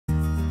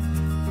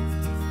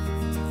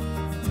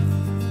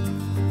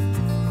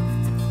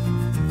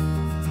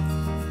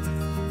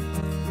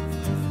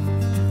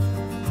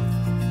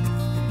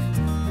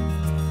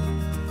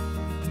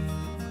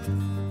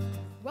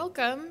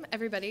Welcome,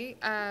 everybody.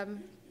 My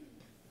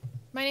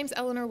name's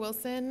Elenor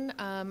Wilson.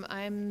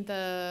 I'm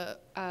the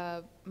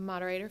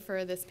moderator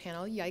for this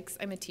panel, Yikes,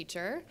 I'm a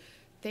Teacher.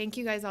 Thank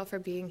you guys all for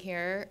being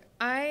here.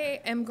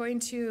 I am going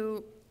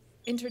to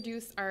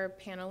introduce our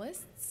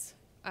panelists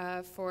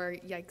for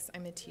Yikes,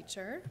 I'm a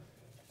Teacher.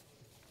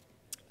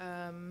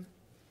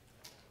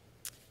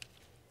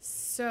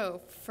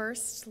 So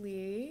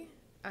firstly,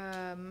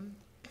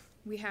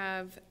 we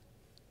have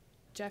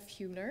Jeff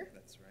Huebner.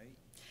 That's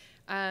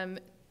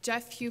right.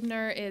 Jeff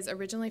Huebner is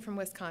originally from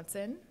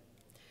Wisconsin.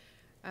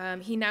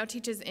 He now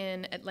teaches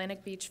in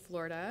Atlantic Beach,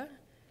 Florida,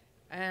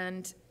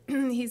 and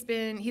he's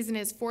in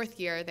his 4th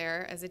year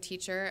there as a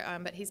teacher,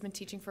 but he's been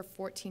teaching for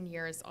 14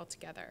 years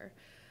altogether.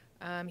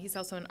 He's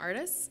also an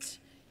artist.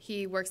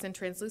 He works in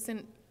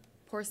translucent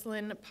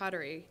porcelain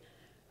pottery.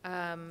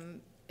 And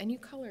you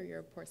color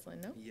your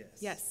porcelain, no? Yes.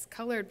 Yes,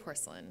 colored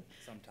porcelain.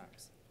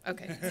 Sometimes.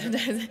 Okay.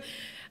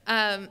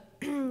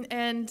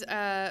 And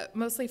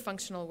mostly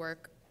functional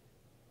work,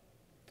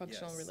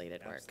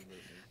 related work.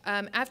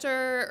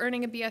 After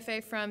earning a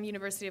BFA from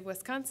University of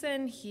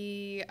Wisconsin,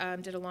 he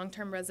did a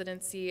long-term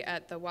residency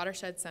at the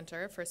Watershed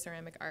Center for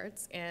Ceramic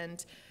Arts,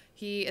 and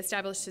he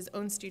established his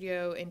own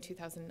studio in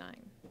 2009.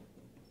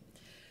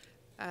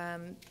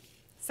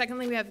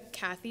 Secondly, we have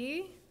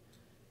Kathy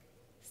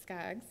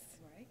Skaggs.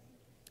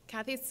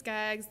 Kathy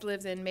Skaggs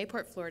lives in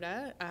Mayport,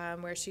 Florida,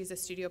 where she's a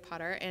studio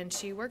potter, and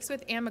she works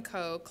with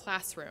Amico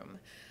Classroom,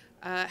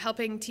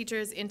 helping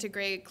teachers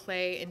integrate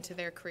clay into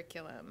their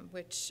curriculum,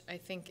 which I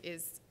think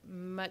is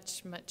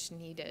much, much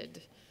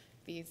needed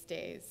these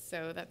days.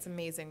 So that's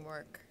amazing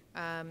work.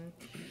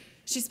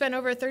 She spent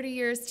over 30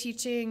 years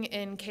teaching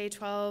in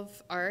K-12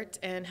 art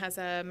and has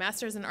a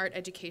master's in art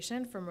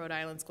education from Rhode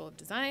Island School of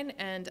Design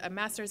and a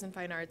master's in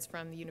fine arts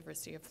from the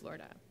University of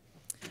Florida.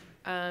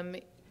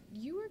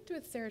 You worked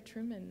with Sarah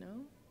Truman,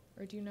 no?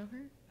 Or do you know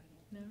her?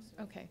 No?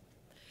 Okay.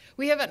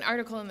 We have an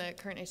article in the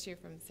current issue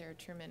from Sarah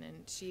Truman,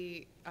 and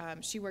she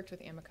worked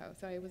with Amico,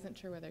 so I wasn't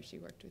sure whether she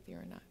worked with you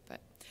or not,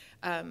 but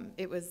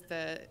it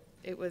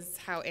was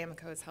how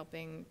Amico is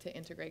helping to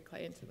integrate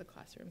clay into the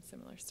classroom,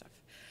 similar stuff.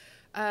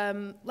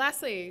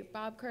 Lastly,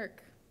 Bob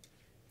Kirk.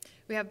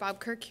 We have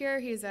Bob Kirk here.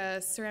 He's a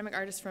ceramic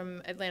artist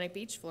from Atlantic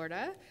Beach,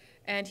 Florida,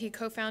 and he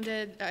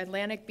co-founded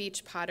Atlantic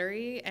Beach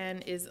Pottery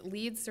and is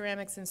lead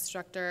ceramics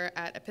instructor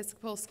at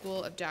Episcopal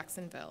School of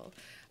Jacksonville.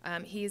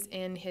 He's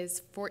in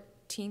his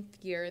 14th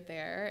year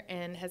there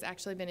and has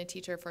actually been a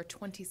teacher for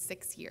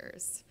 26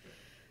 years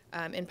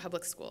in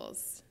public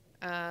schools.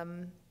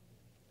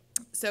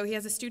 So he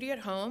has a studio at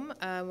home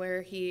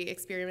where he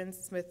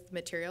experiments with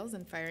materials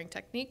and firing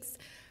techniques,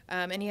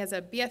 and he has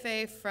a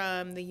BFA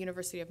from the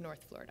University of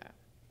North Florida.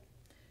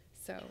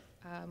 So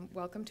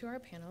welcome to our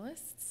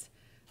panelists.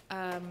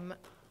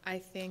 I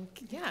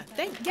think, yeah,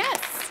 yes,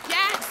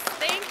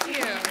 thank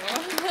you.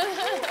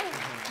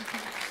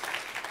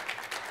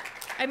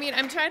 I mean,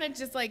 I'm trying to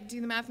just like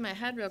do the math in my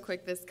head real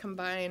quick, this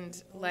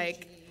combined,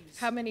 like,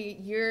 how many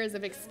years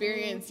of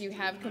experience you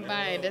have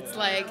combined. It's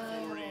like,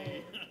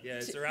 yeah,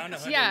 it's around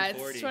 140. yeah,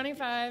 it's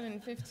 25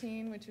 and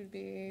 15, which would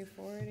be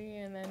 40,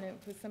 and then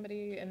it was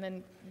somebody, and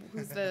then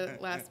who's the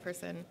last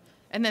person?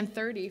 And then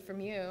 30 from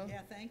you.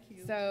 Yeah, thank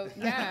you. So,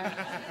 yeah,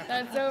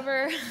 that's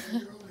over.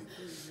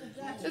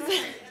 I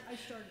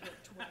started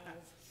at 12.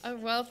 A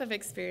wealth of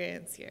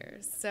experience here.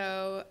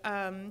 So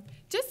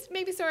just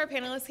maybe so our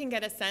panelists can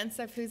get a sense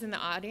of who's in the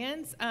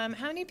audience. How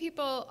many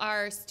people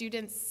are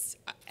students,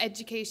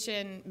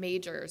 education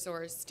majors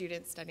or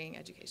students studying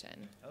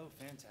education? Oh,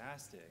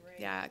 fantastic. Great.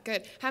 Yeah,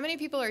 good. How many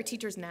people are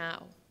teachers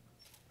now?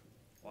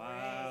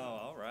 Wow,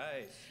 all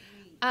right.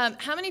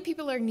 How many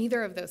people are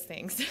neither of those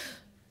things?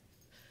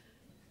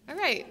 All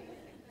right,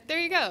 there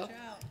you go.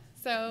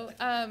 So,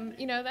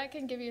 you know, that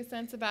can give you a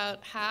sense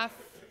about half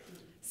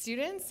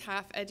students,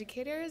 half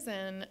educators,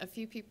 and a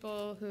few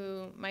people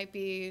who might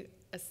be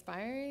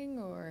aspiring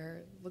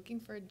or looking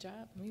for a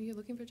job. Maybe you're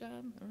looking for a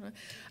job,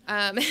 I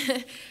don't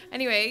know.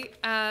 Anyway,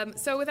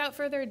 so without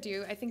further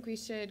ado, I think we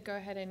should go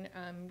ahead and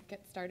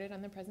get started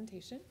on the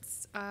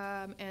presentations.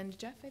 And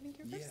Jeff, I think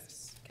you're first?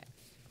 Yes.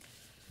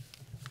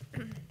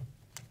 Okay.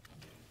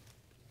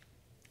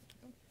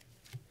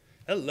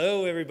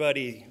 Hello,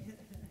 everybody.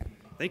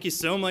 Thank you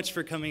so much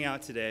for coming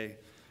out today.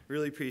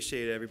 Really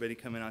appreciate everybody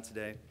coming out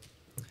today.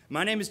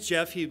 My name is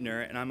Jeff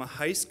Huebner, and I'm a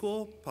high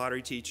school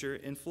pottery teacher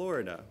in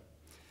Florida.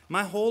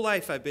 My whole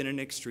life, I've been an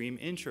extreme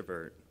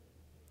introvert,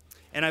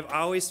 and I've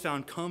always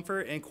found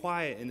comfort and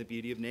quiet in the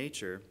beauty of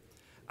nature.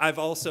 I've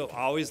also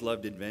always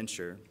loved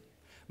adventure.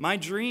 My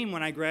dream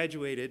when I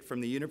graduated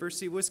from the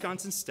University of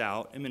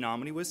Wisconsin-Stout in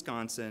Menominee,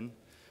 Wisconsin,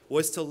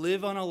 was to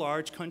live on a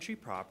large country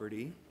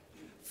property,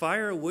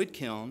 fire a wood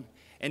kiln,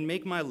 and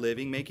make my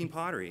living making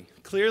pottery.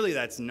 Clearly,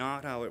 that's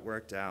not how it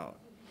worked out.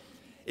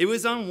 It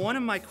was on one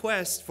of my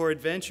quests for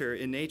adventure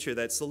in nature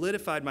that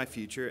solidified my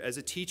future as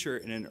a teacher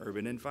in an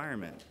urban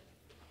environment.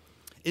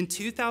 In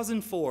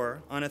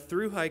 2004, on a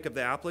through hike of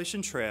the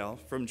Appalachian Trail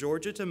from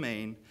Georgia to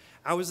Maine,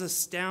 I was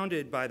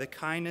astounded by the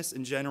kindness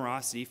and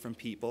generosity from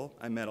people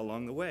I met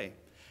along the way.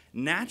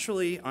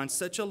 Naturally, on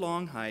such a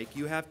long hike,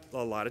 you have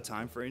a lot of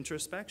time for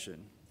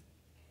introspection.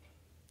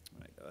 I'm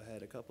going to go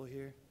ahead a couple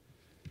here.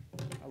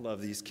 I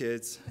love these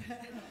kids.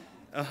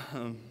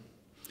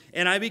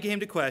 And I began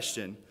to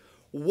question,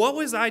 what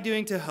was I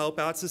doing to help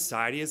out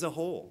society as a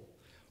whole?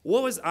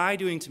 What was I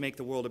doing to make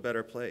the world a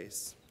better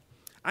place?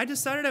 I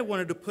decided I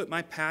wanted to put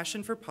my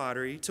passion for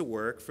pottery to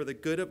work for the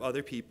good of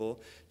other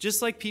people,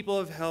 just like people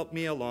have helped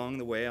me along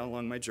the way,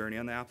 along my journey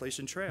on the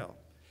Appalachian Trail.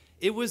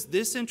 It was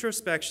this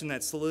introspection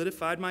that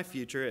solidified my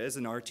future as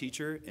an art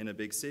teacher in a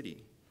big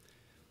city.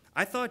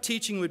 I thought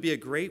teaching would be a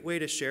great way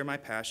to share my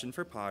passion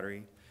for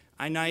pottery.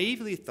 I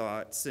naively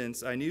thought,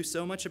 since I knew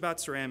so much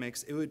about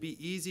ceramics, it would be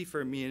easy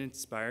for me to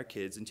inspire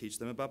kids and teach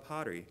them about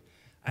pottery.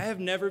 I have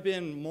never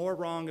been more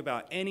wrong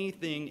about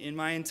anything in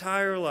my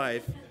entire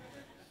life.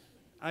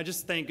 I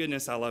just, thank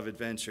goodness, I love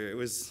adventure. It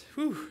was,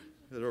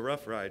 a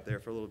rough ride there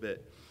for a little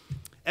bit.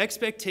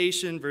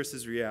 Expectation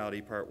versus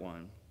reality, part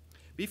 1.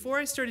 Before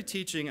I started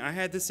teaching, I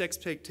had this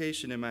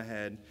expectation in my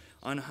head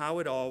on how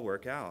it all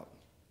work out.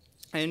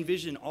 I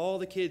envisioned all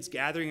the kids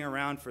gathering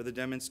around for the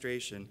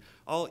demonstration,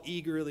 all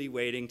eagerly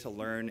waiting to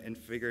learn and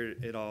figure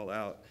it all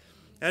out.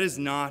 That is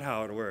not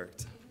how it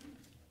worked.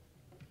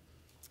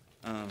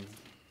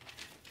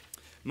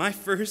 My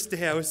first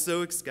day, I was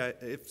so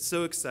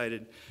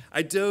excited.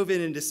 I dove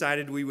in and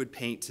decided we would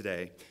paint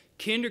today.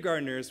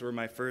 Kindergartners were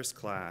my first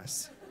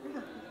class.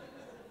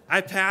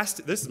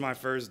 This is my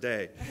first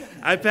day.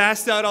 I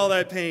passed out all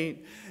that paint.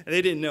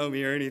 They didn't know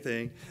me or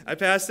anything. I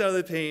passed out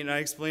the paint, and I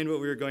explained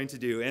what we were going to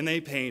do, and they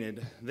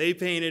painted. They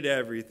painted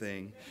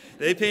everything.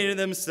 They painted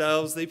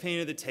themselves. They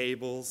painted the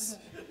tables.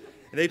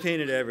 They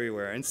painted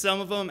everywhere, and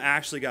some of them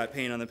actually got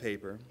paint on the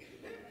paper.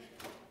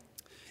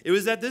 It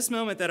was at this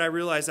moment that I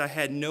realized I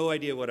had no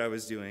idea what I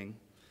was doing.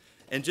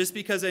 And just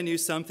because I knew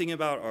something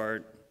about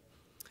art,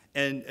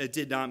 and it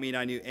did not mean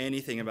I knew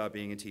anything about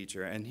being a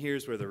teacher. And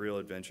here's where the real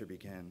adventure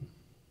began.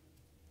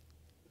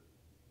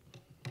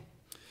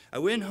 I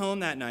went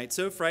home that night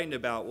so frightened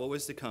about what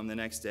was to come the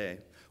next day.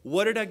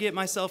 What did I get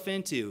myself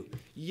into?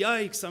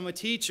 Yikes, I'm a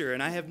teacher,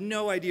 and I have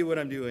no idea what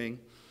I'm doing.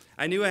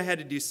 I knew I had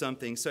to do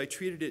something, so I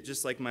treated it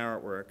just like my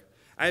artwork.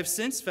 I have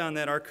since found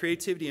that our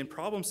creativity and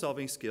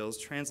problem-solving skills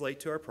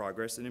translate to our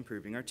progress in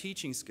improving our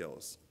teaching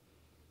skills.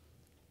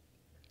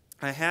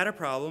 I had a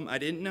problem I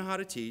didn't know how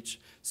to teach,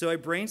 so I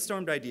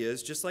brainstormed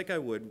ideas just like I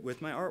would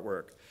with my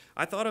artwork.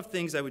 I thought of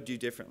things I would do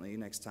differently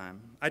next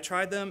time. I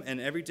tried them, and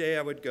every day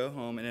I would go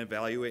home and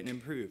evaluate and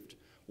improved.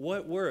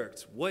 What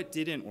worked? What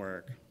didn't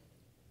work?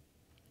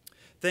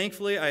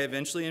 Thankfully, I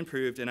eventually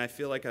improved, and I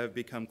feel like I've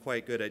become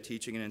quite good at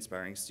teaching and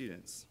inspiring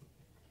students.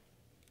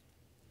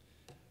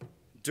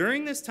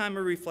 During this time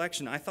of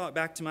reflection, I thought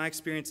back to my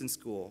experience in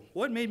school.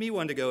 What made me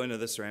want to go into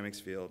the ceramics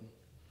field?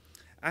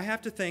 I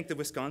have to thank the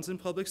Wisconsin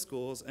Public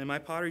Schools and my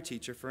pottery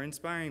teacher for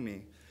inspiring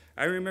me.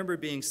 I remember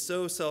being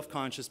so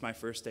self-conscious my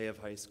first day of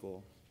high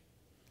school.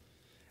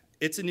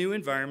 It's a new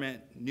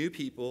environment, new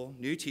people,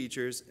 new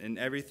teachers, and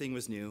everything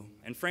was new,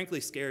 and frankly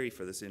scary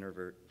for this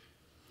introvert.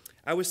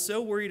 I was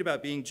so worried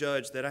about being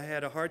judged that I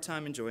had a hard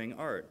time enjoying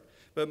art,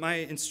 but my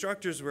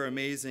instructors were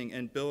amazing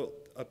and built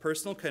a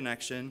personal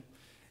connection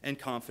and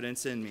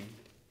confidence in me.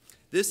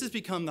 This has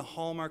become the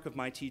hallmark of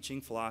my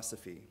teaching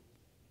philosophy.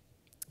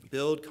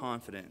 Build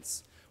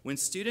confidence. When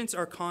students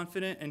are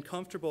confident and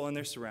comfortable in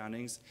their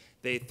surroundings,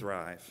 they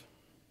thrive.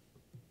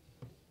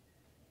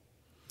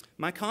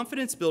 My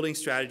confidence building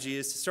strategy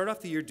is to start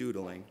off the year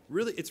doodling.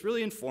 It's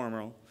really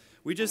informal.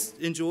 We just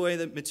enjoy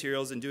the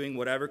materials and doing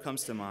whatever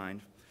comes to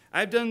mind.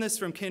 I've done this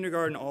from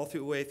kindergarten all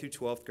the way through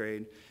 12th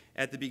grade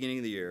at the beginning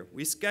of the year.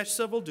 We sketch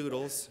several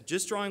doodles,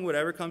 just drawing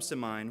whatever comes to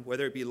mind,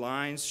 whether it be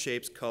lines,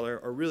 shapes, color,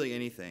 or really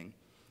anything.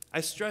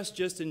 I stress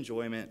just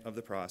enjoyment of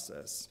the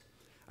process.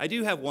 I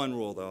do have one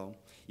rule, though.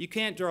 You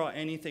can't draw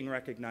anything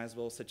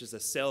recognizable, such as a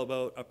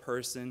sailboat, a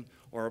person,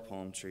 or a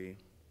palm tree.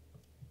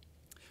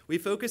 We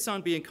focus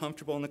on being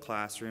comfortable in the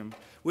classroom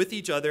with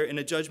each other in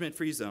a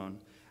judgment-free zone.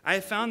 I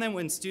have found that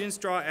when students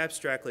draw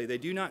abstractly, they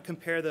do not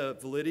compare the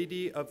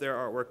validity of their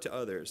artwork to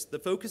others. The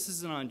focus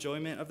is on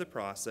enjoyment of the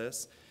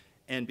process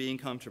and being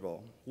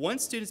comfortable.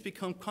 Once students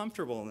become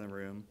comfortable in the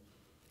room,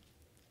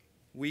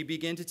 we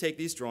begin to take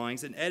these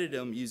drawings and edit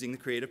them using the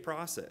creative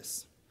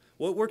process.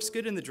 What works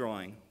good in the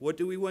drawing? What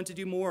do we want to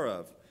do more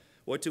of?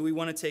 What do we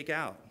want to take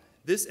out?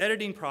 This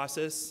editing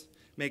process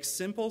makes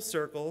simple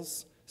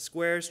circles,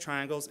 squares,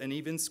 triangles, and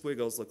even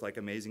squiggles look like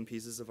amazing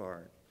pieces of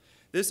art.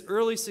 This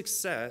early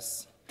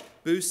success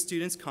boosts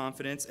students'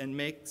 confidence and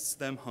makes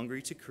them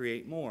hungry to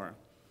create more.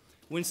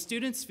 When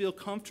students feel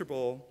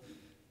comfortable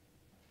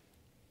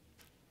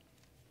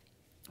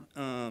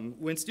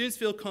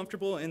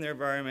in their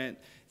environment,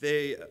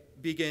 they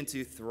begin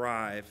to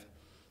thrive.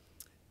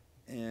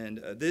 And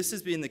this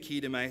has been the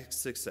key to my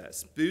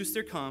success. Boost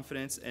their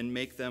confidence and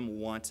make them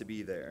want to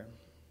be there.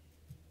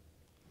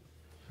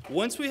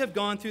 Once we have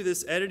gone through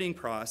this editing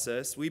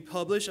process, we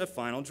publish a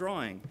final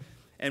drawing,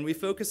 and we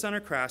focus on our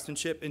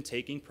craftsmanship and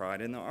taking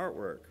pride in the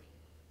artwork.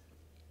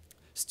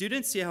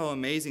 Students see how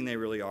amazing they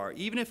really are,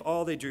 even if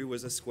all they drew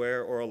was a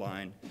square or a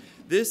line.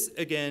 This,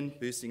 again,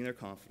 boosting their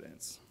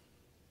confidence.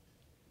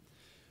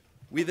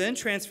 We then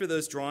transfer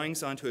those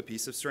drawings onto a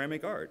piece of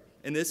ceramic art,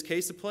 in this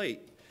case, a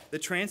plate. The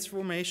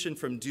transformation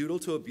from doodle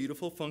to a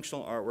beautiful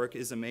functional artwork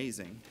is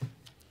amazing.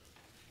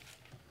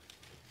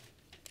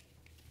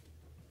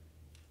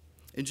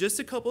 In just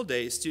a couple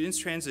days, students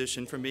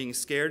transition from being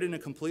scared in a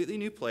completely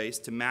new place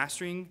to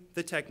mastering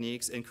the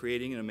techniques and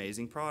creating an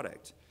amazing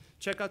product.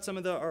 Check out some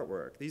of the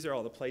artwork. These are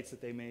all the plates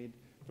that they made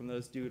from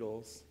those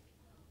doodles.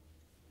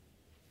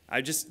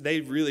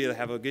 They really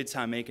have a good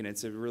time making it.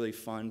 It's a really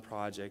fun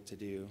project to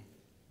do.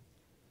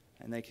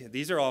 And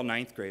these are all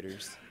 9th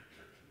graders.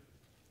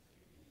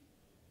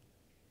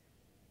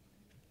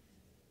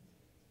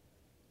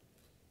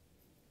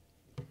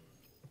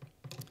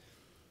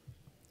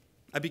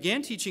 I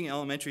began teaching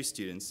elementary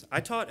students.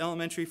 I taught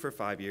elementary for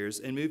 5 years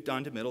and moved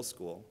on to middle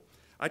school.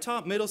 I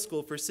taught middle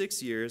school for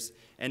 6 years,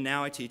 and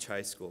now I teach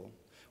high school.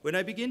 When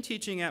I began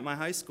teaching at my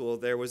high school,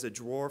 there was a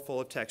drawer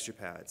full of texture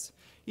pads.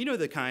 You know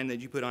the kind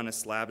that you put on a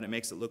slab and it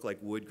makes it look like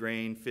wood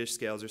grain, fish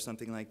scales, or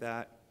something like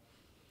that?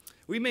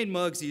 We made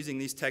mugs using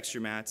these texture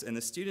mats, and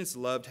the students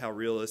loved how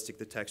realistic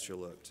the texture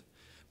looked.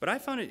 But I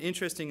found it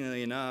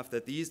interestingly enough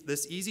that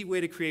this easy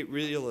way to create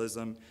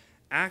realism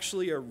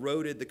actually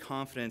eroded the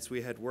confidence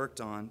we had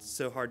worked on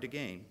so hard to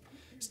gain.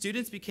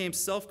 Students became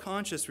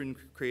self-conscious when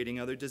creating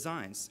other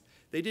designs.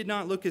 They did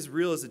not look as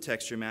real as the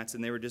texture mats,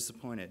 and they were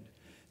disappointed.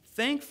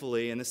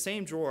 Thankfully, in the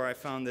same drawer, I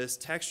found this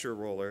texture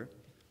roller,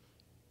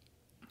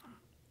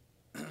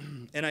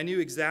 and I knew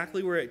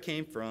exactly where it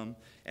came from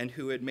and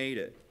who had made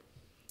it.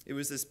 It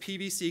was this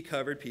PVC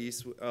covered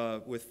piece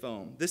with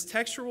foam. This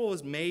texture roll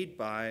was made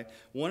by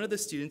one of the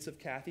students of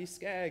Kathy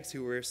Skaggs,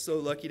 who we're so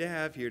lucky to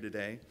have here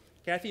today.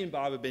 Kathy and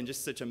Bob have been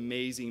just such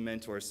amazing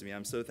mentors to me.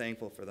 I'm so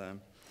thankful for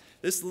them.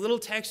 This little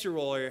texture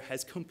roller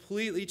has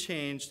completely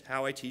changed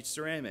how I teach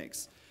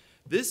ceramics.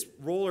 This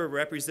roller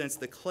represents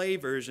the clay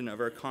version of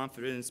our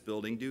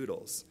confidence-building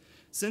doodles.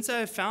 Since I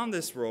have found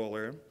this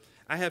roller,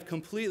 I have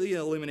completely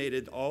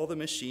eliminated all the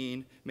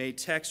machine-made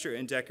texture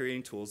and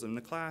decorating tools in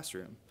the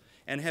classroom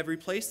and have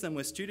replaced them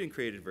with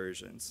student-created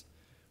versions.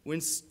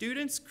 When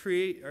students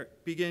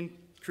begin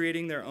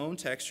creating their own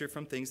texture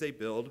from things they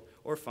build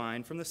or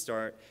find from the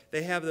start,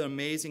 they have an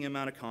amazing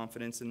amount of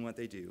confidence in what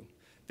they do.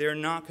 They are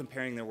not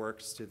comparing their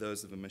works to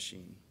those of a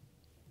machine.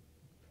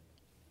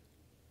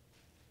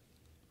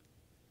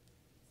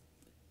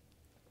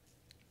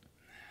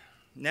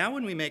 Now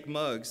when we make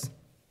mugs,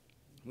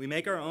 we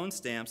make our own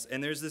stamps,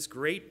 and there's this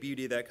great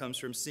beauty that comes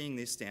from seeing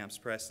these stamps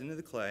pressed into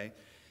the clay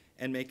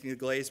and making the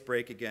glaze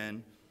break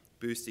again,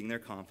 boosting their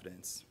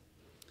confidence.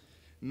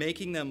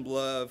 Making them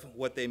love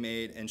what they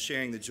made and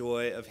sharing the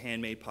joy of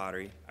handmade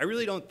pottery. I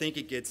really don't think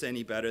it gets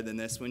any better than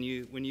this. When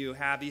you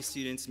have these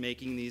students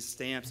making these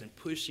stamps and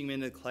pushing them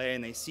into the clay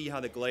and they see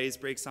how the glaze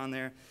breaks on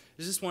there,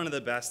 it's just one of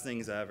the best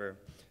things ever.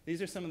 These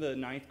are some of the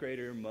 9th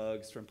grader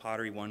mugs from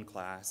Pottery 1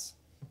 class.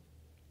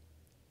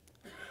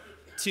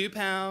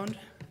 2-pound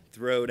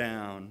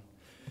throwdown.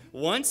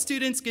 Once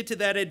students get to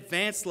that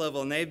advanced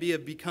level and they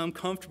have become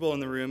comfortable in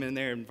the room and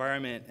their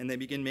environment and they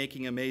begin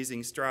making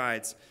amazing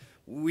strides,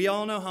 we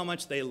all know how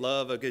much they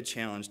love a good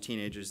challenge,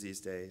 teenagers these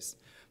days.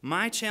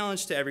 My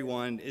challenge to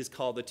everyone is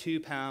called the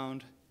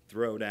 2-pound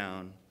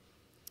throwdown.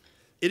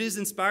 It is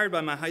inspired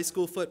by my high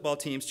school football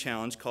team's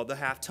challenge called the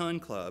half-ton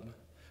club.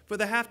 For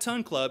the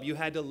half-ton club, you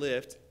had to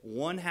lift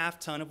 1/2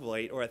 ton of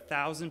weight, or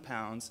 1,000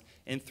 pounds,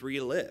 in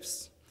 3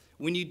 lifts.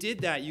 When you did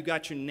that, you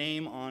got your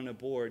name on a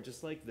board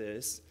just like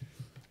this,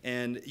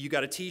 and you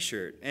got a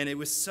t-shirt. And it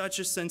was such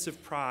a sense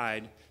of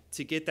pride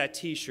to get that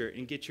t-shirt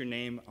and get your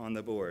name on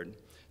the board.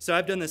 So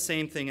I've done the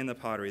same thing in the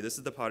pottery. This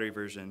is the pottery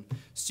version.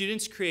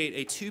 Students create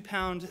a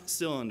 2-pound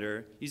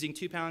cylinder using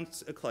 2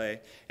 pounds of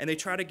clay, and they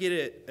try to get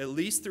it at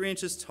least 3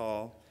 inches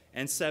tall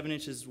and 3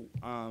 inches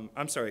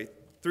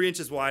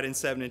wide and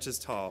 7 inches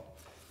tall.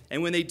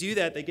 And when they do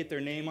that, they get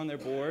their name on their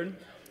board.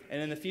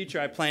 And in the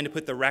future, I plan to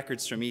put the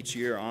records from each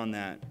year on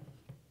that.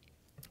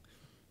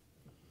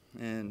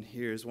 And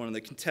here's one of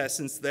the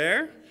contestants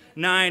there.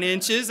 9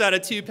 inches out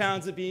of 2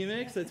 pounds of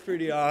B-mix. That's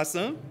pretty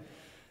awesome.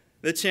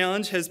 The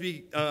challenge has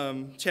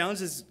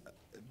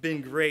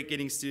been great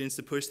getting students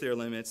to push their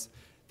limits.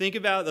 Think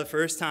about the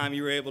first time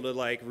you were able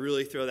to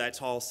really throw that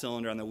tall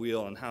cylinder on the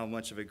wheel and how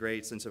much of a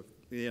great sense of,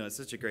 it's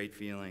such a great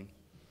feeling.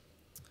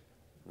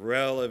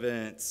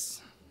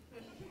 Relevance.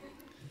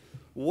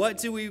 What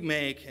do we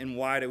make and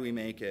why do we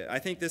make it? I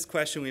think this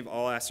question we've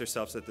all asked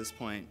ourselves at this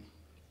point.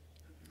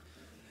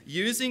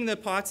 Using the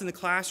pots in the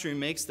classroom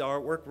makes the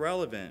artwork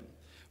relevant.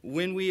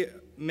 When we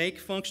make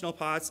functional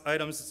pots,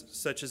 items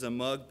such as a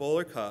mug, bowl,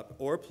 or cup,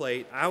 or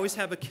plate, I always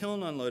have a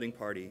kiln unloading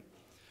party.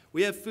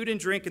 We have food and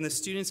drink, and the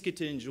students get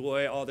to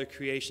enjoy all their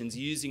creations,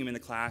 using them in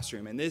the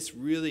classroom, and this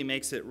really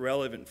makes it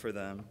relevant for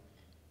them.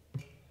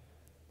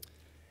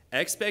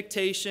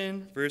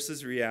 Expectation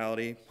versus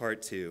reality,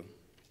 part 2.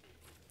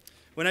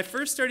 When I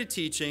first started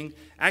teaching,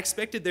 I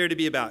expected there to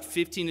be about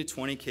 15 to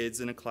 20 kids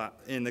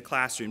in the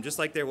classroom, just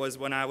like there was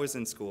when I was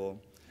in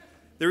school.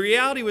 The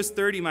reality was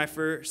 30 my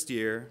first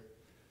year,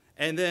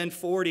 and then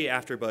 40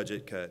 after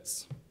budget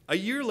cuts. A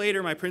year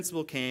later, my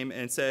principal came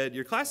and said,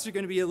 "Your classes are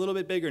going to be a little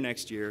bit bigger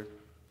next year."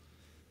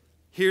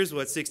 Here's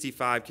what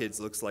 65 kids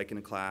looks like in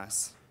a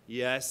class.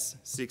 Yes,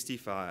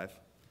 65.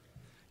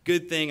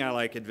 Good thing I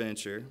like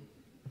adventure.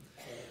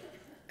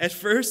 At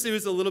first, it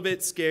was a little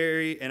bit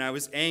scary, and I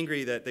was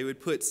angry that they would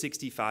put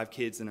 65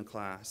 kids in a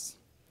class.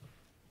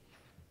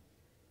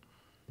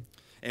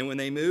 And when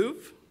they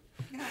move,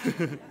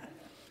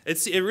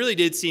 it really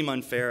did seem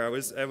unfair.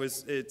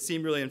 It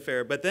seemed really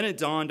unfair. But then it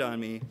dawned on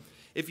me,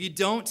 if you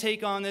don't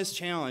take on this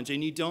challenge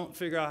and you don't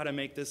figure out how to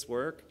make this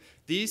work,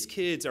 these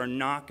kids are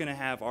not going to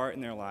have art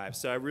in their lives.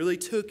 So I really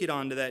took it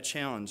onto that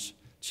challenge.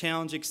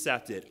 Challenge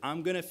accepted.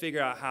 I'm going to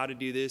figure out how to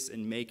do this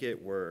and make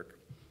it work.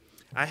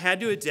 I had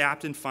to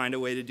adapt and find a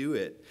way to do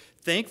it.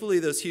 Thankfully,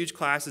 those huge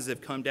classes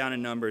have come down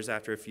in numbers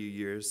after a few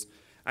years.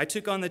 I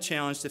took on the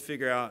challenge to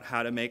figure out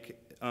how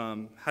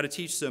to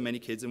teach so many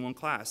kids in one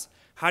class.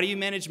 How do you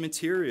manage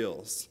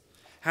materials?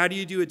 How do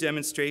you do a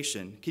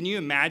demonstration? Can you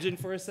imagine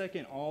for a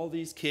second all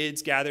these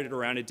kids gathered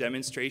around a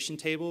demonstration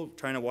table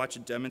trying to watch a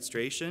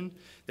demonstration?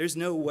 There's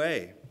no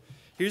way.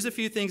 Here's a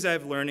few things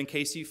I've learned in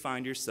case you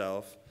find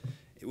yourself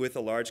with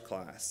a large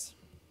class.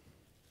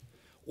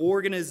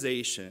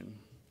 Organization.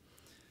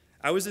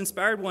 I was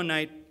inspired one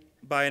night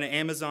by an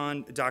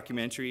Amazon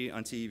documentary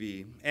on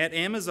TV. At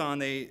Amazon,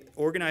 they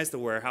organize the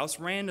warehouse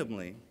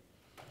randomly.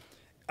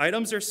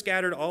 Items are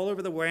scattered all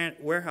over the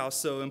warehouse,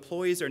 so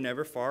employees are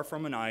never far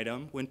from an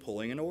item when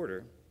pulling an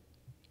order.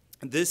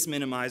 This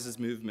minimizes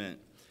movement.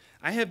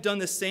 I have done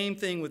the same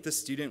thing with the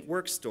student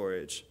work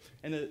storage.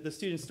 And the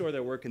students store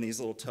their work in these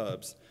little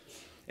tubs.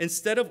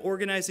 Instead of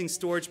organizing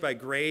storage by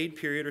grade,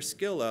 period, or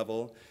skill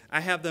level, I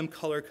have them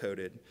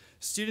color-coded.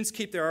 Students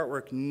keep their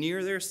artwork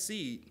near their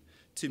seat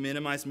to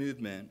minimize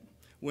movement.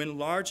 When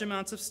large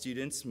amounts of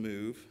students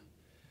move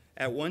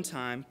at one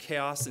time,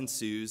 chaos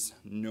ensues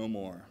no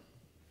more.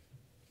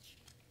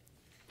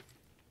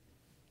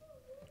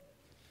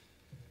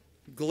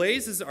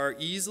 Glazes are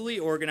easily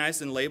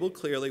organized and labeled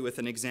clearly with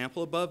an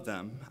example above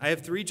them. I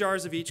have 3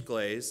 jars of each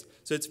glaze,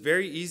 so it's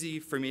very easy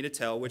for me to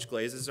tell which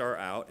glazes are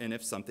out and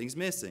if something's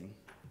missing.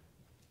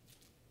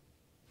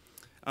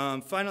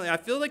 Finally, I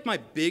feel like my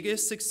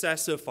biggest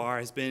success so far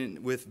has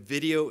been with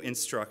video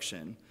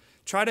instruction.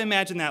 Try to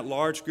imagine that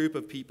large group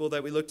of people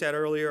that we looked at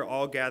earlier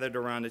all gathered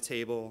around a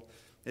table.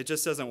 It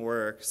just doesn't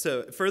work.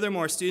 So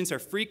furthermore, students are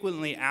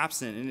frequently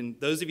absent. And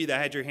those of you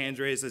that had your hands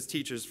raised as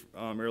teachers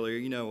earlier,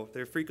 you know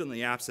they're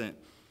frequently absent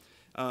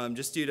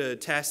just due to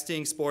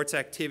testing, sports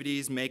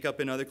activities, makeup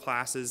in other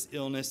classes,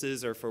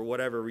 illnesses, or for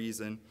whatever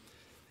reason.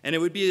 And it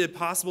would be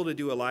impossible to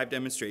do a live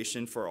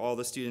demonstration for all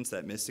the students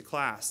that missed a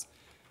class.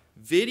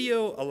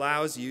 Video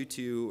allows you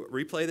to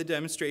replay the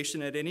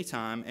demonstration at any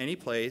time, any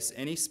place,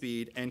 any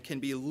speed, and can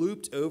be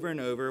looped over and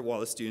over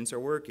while the students are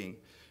working.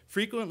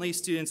 Frequently,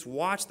 students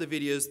watch the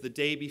videos the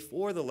day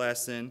before the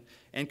lesson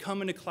and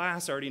come into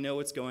class already know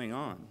what's going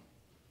on.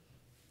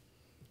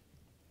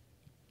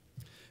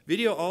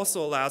 Video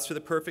also allows for the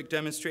perfect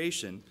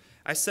demonstration.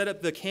 I set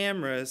up the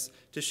cameras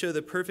to show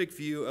the perfect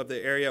view of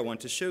the area I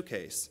want to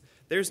showcase.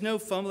 There's no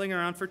fumbling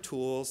around for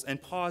tools,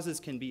 and pauses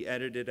can be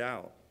edited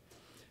out.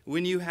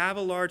 When you have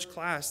a large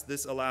class,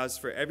 this allows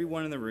for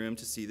everyone in the room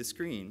to see the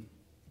screen.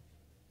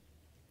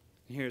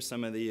 Here's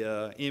some of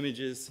the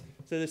images.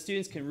 So the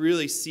students can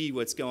really see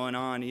what's going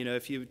on. You know,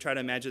 if you try to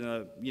imagine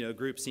a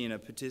group seeing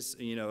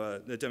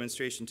a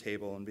demonstration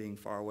table and being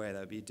far away, that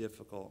would be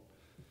difficult.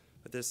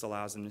 But this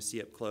allows them to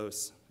see up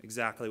close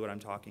exactly what I'm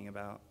talking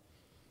about.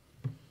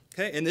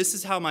 Okay, and this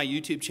is how my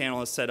YouTube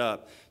channel is set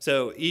up.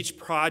 So each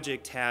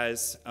project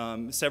has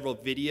several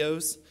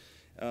videos,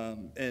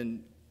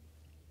 and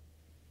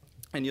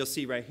you'll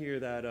see right here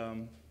that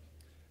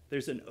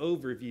there's an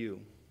overview.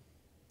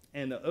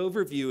 And the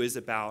overview is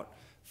about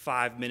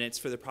 5 minutes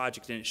for the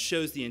project, and it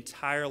shows the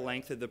entire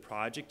length of the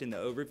project in the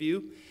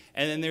overview.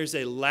 And then there's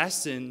a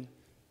lesson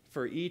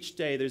for each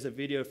day. There's a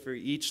video for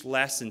each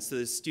lesson, so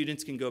the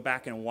students can go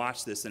back and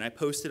watch this. And I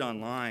post it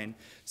online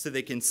so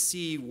they can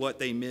see what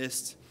they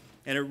missed,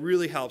 and it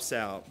really helps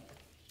out.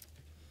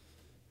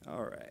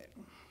 All right.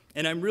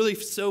 And I'm really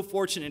so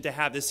fortunate to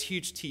have this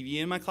huge TV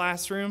in my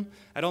classroom.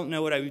 I don't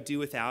know what I would do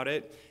without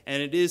it.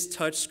 And it is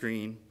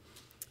touchscreen.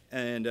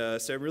 And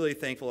so I'm really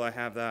thankful I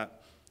have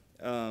that.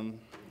 And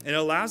it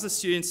allows the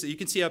students, you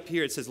can see up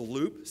here it says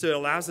loop. So it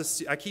allows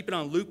us, I keep it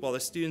on loop while the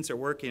students are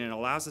working, and it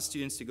allows the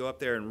students to go up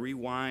there and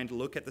rewind,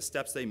 look at the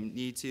steps they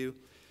need to.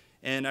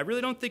 And I really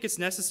don't think it's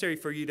necessary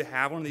for you to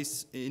have one of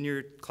these in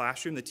your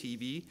classroom, the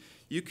TV.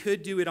 You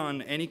could do it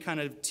on any kind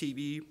of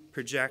TV,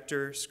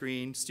 projector,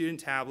 screen, student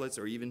tablets,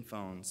 or even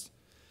phones.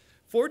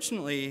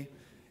 Fortunately,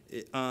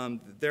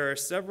 there are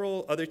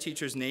several other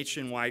teachers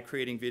nationwide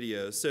creating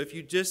videos. So if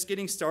you're just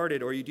getting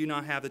started or you do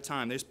not have the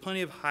time, there's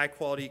plenty of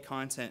high-quality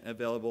content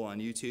available on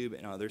YouTube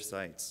and other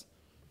sites.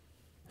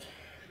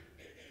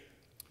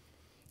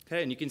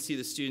 Okay, and you can see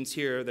the students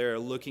here, they're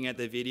looking at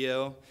the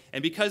video.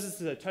 And because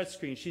this is a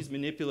touchscreen, she's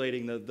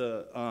manipulating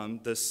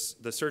the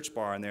search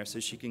bar in there so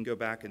she can go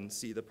back and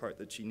see the part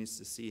that she needs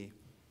to see.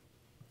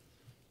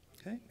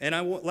 Okay,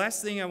 and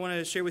last thing I want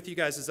to share with you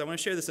guys is I want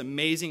to share this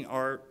amazing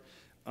art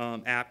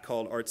app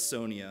called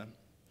Artsonia.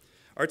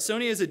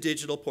 Artsonia is a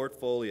digital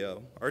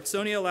portfolio.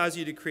 Artsonia allows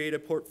you to create a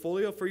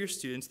portfolio for your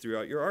students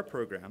throughout your art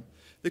program.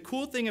 The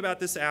cool thing about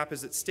this app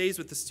is it stays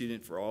with the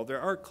student for all their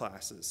art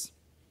classes.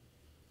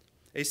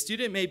 A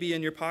student may be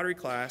in your pottery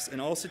class and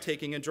also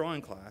taking a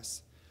drawing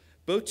class.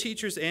 Both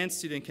teachers and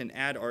student can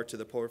add art to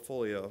the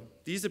portfolio.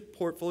 These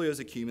portfolios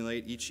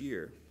accumulate each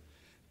year.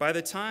 By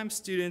the time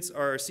students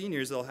are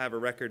seniors, they'll have a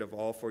record of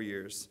all 4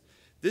 years.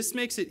 This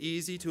makes it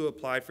easy to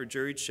apply for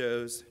juried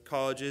shows,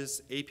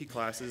 colleges, AP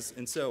classes,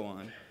 and so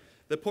on.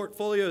 The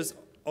portfolio is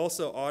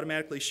also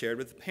automatically shared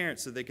with the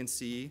parents so they can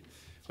see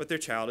what their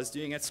child is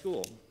doing at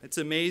school. It's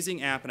an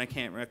amazing app, and I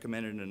can't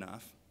recommend it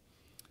enough.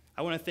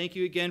 I want to thank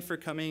you again for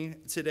coming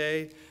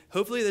today.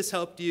 Hopefully this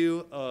helped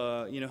you,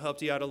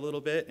 helped you out a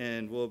little bit,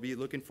 and we'll be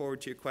looking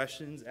forward to your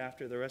questions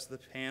after the rest of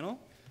the panel.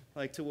 I'd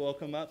like to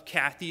welcome up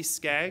Kathy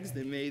Skaggs,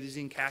 the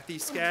amazing Kathy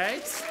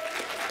Skaggs.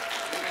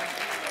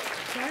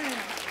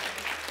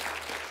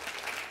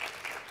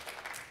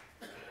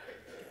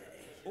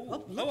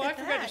 I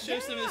forgot to show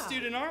some of the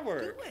student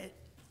artwork. Do it.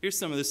 Here's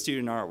some of the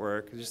student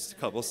artwork, just a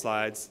couple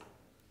slides.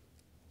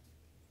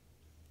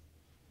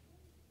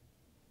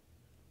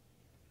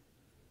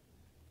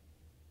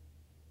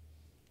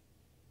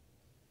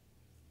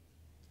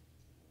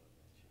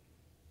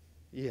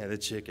 Yeah, the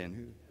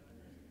chicken.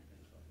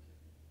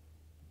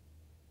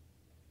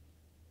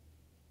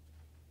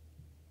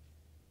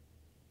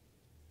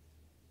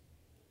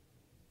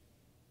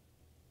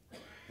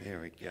 There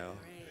we go.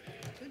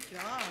 Good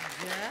job,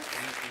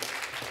 Jeff.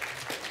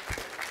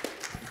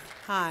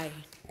 Hi,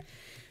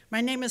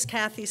 my name is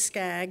Kathy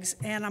Skaggs,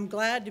 and I'm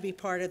glad to be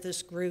part of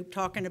this group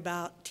talking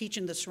about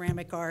teaching the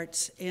ceramic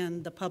arts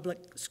in the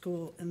public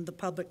school, in the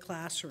public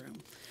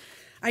classroom.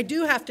 I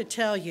do have to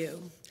tell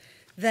you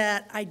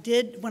that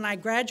when I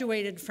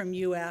graduated from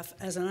UF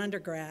as an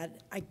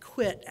undergrad, I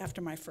quit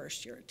after my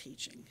first year of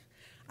teaching.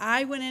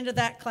 I went into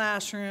that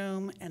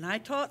classroom and I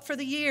taught for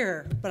the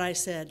year, but I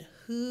said,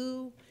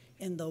 who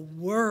in the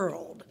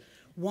world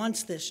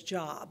wants this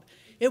job?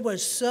 It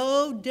was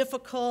so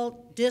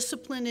difficult,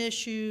 discipline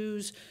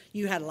issues,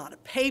 you had a lot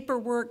of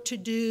paperwork to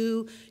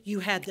do,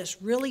 you had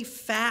this really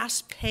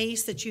fast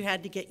pace that you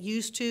had to get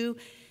used to,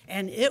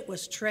 and it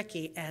was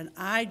tricky, and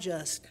I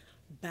just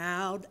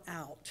bowed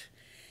out.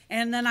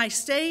 And then I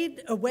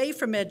stayed away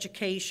from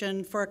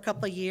education for a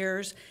couple of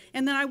years,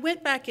 and then I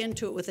went back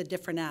into it with a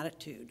different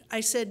attitude. I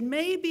said,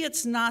 maybe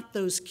it's not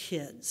those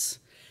kids.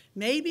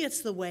 Maybe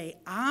it's the way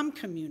I'm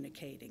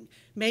communicating.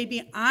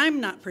 Maybe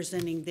I'm not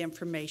presenting the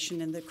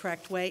information in the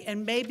correct way,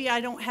 and maybe I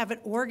don't have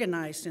it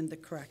organized in the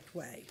correct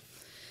way.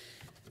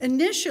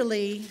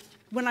 Initially,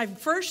 when I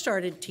first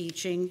started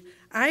teaching,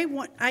 I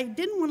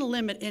didn't want to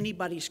limit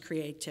anybody's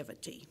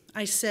creativity.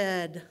 I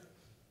said,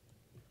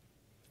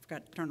 I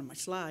forgot to turn on my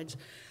slides.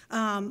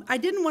 I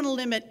didn't want to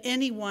limit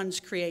anyone's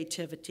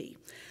creativity.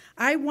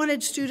 I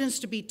wanted students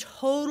to be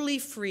totally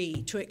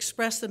free to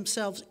express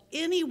themselves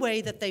any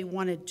way that they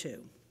wanted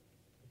to.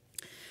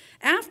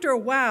 After a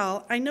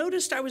while, I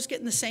noticed I was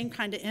getting the same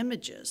kind of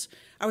images.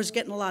 I was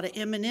getting a lot of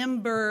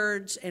M&M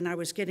birds, and I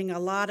was getting a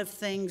lot of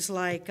things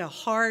like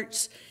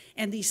hearts,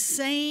 and these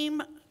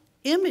same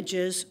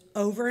images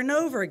over and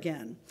over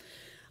again.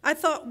 I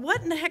thought,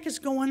 what in the heck is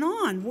going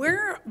on?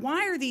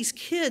 Why are these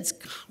kids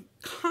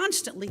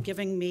constantly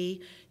giving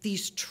me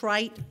these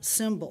trite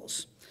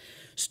symbols?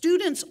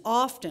 Students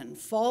often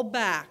fall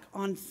back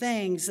on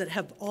things that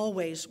have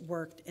always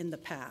worked in the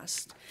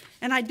past.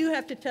 And I do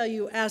have to tell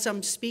you, as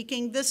I'm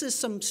speaking, this is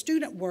some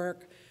student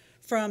work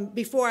from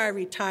before I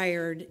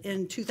retired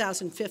in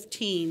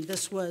 2015.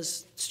 This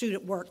was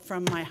student work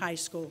from my high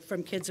school,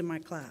 from kids in my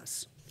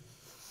class.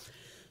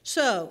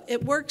 So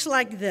it works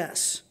like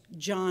this.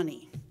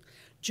 Johnny.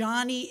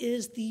 Johnny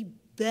is the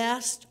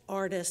best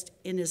artist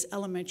in his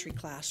elementary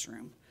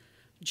classroom.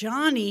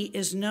 Johnny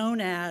is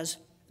known as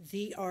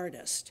the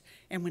artist.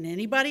 And when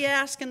anybody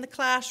asks in the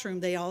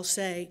classroom, they all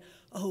say,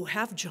 oh,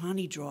 have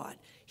Johnny draw it.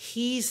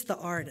 He's the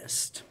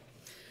artist.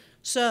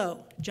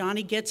 So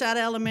Johnny gets out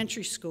of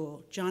elementary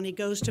school. Johnny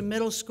goes to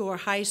middle school or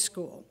high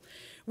school,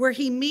 where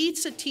he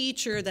meets a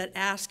teacher that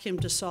asks him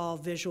to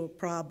solve visual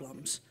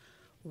problems.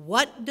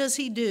 What does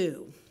he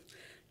do?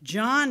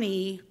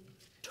 Johnny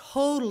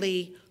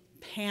totally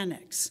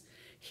panics.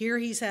 Here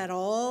he's had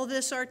all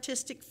this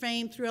artistic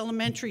fame through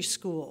elementary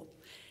school.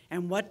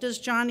 And what does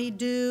Johnny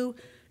do?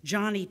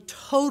 Johnny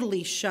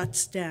totally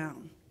shuts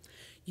down.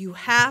 You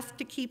have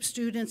to keep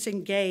students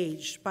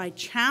engaged by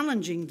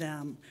challenging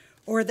them,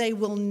 or they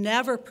will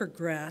never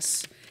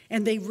progress,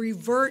 and they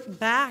revert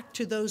back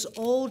to those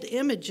old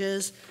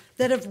images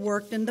that have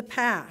worked in the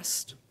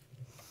past.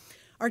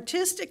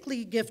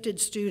 Artistically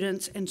gifted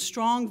students and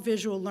strong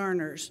visual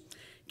learners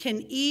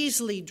can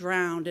easily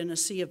drown in a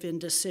sea of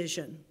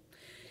indecision.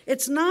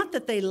 It's not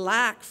that they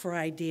lack for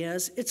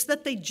ideas, it's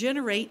that they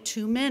generate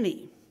too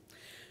many.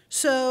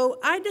 So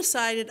I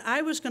decided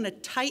I was going to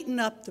tighten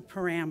up the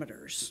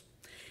parameters.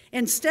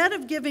 Instead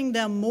of giving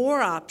them more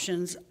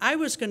options, I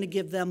was going to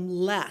give them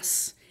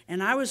less,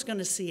 and I was going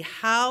to see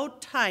how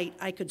tight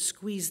I could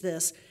squeeze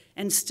this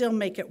and still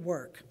make it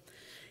work.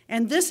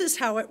 And this is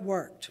how it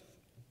worked.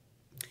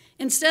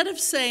 Instead of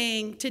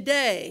saying,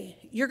 today,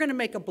 you're going to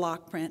make a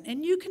block print,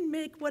 and you can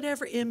make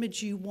whatever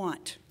image you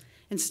want.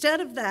 Instead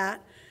of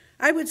that,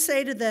 I would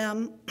say to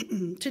them,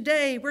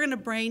 today, we're going to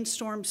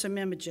brainstorm some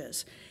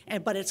images,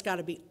 but it's got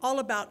to be all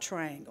about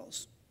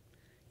triangles.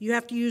 You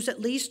have to use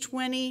at least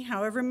 20,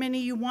 however many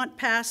you want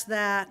past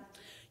that.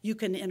 You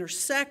can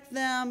intersect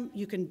them.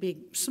 You can be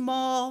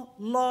small,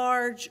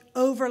 large,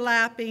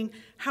 overlapping,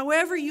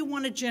 however you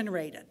want to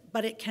generate it,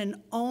 but it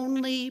can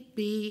only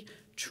be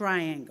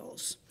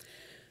triangles.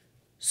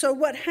 So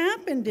what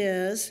happened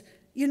is,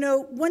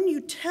 when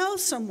you tell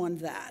someone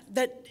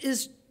that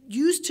is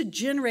used to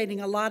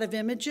generating a lot of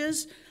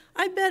images,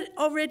 I bet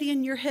already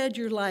in your head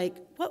you're like,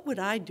 what would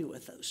I do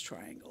with those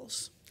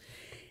triangles?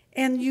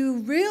 And you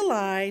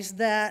realize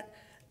that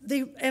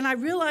I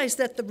realized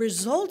that the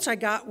results I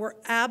got were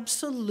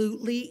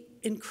absolutely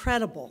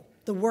incredible.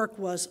 The work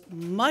was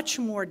much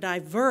more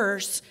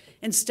diverse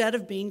instead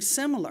of being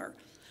similar.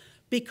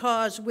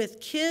 Because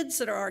with kids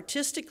that are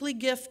artistically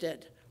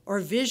gifted or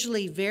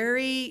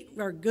visually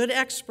are good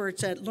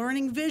experts at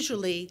learning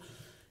visually,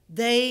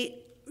 they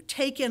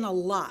take in a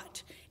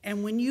lot.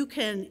 And when you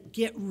can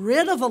get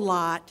rid of a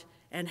lot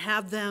and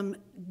have them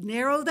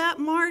narrow that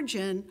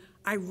margin,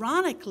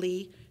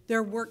 ironically,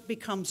 their work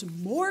becomes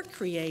more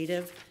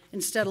creative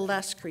instead of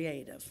less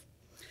creative.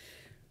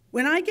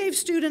 When I gave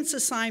students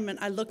assignment,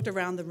 I looked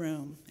around the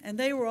room, and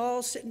they were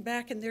all sitting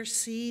back in their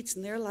seats,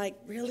 and they're like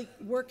really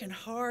working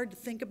hard to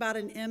think about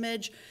an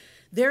image.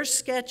 They're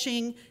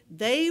sketching.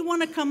 They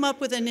want to come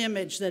up with an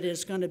image that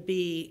is going to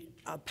be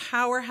a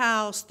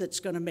powerhouse,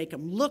 that's going to make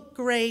them look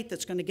great,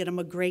 that's going to get them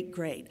a great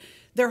grade.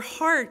 Their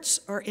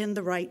hearts are in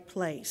the right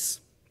place.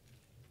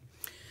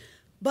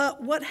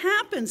 But what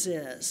happens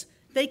is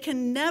they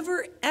can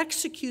never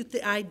execute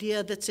the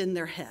idea that's in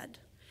their head,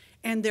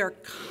 and they're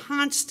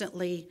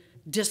constantly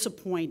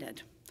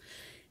disappointed.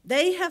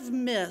 They have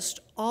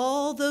missed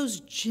all those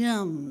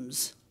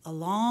gems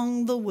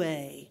along the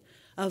way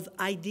of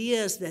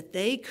ideas that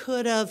they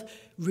could have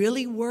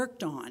really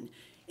worked on.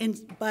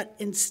 But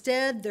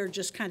instead, they're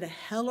just kind of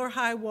hell or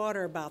high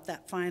water about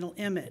that final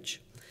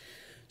image.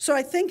 So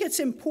I think it's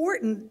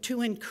important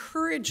to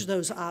encourage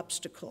those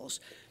obstacles,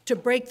 to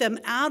break them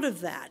out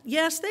of that.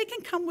 Yes, they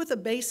can come with a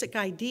basic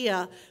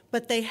idea,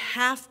 but they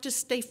have to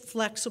stay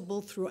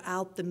flexible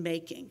throughout the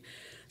making.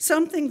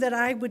 Something that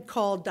I would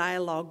call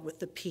dialogue with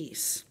the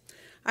piece.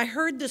 I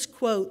heard this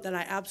quote that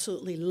I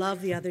absolutely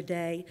love the other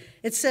day.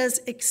 It says,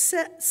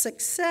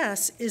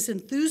 success is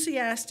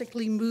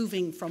enthusiastically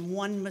moving from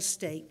one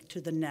mistake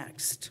to the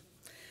next.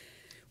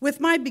 With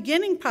my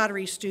beginning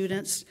pottery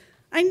students,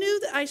 I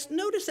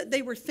noticed that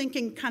they were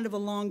thinking kind of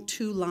along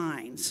two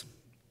lines.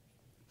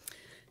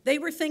 They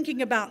were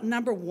thinking about,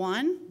 number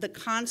one, the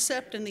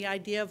concept and the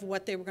idea of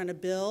what they were going to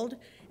build,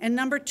 and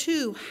number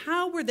two,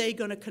 how were they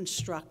going to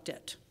construct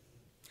it?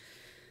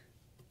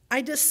 I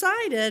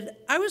decided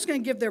I was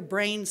going to give their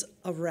brains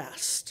a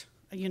rest.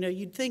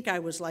 You'd think I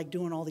was like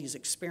doing all these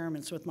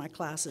experiments with my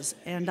classes,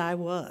 and I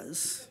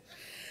was.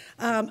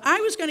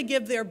 I was going to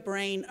give their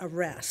brain a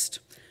rest.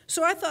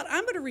 So I thought,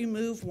 I'm going to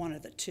remove one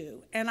of the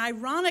two. And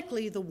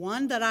ironically, the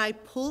one that I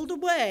pulled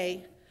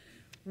away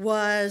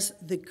was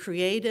the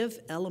creative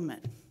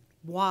element.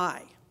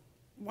 Why?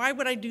 Why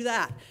would I do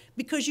that?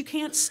 Because you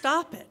can't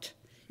stop it.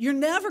 You're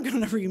never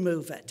going to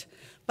remove it.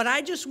 But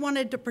I just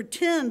wanted to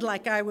pretend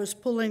like I was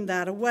pulling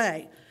that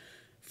away.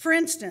 For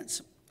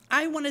instance,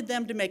 I wanted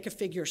them to make a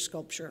figure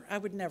sculpture. I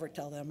would never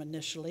tell them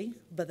initially,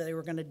 but they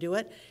were going to do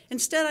it.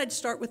 Instead, I'd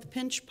start with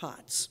pinch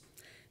pots.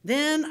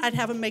 Then I'd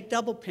have them make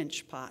double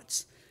pinch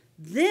pots.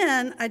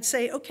 Then I'd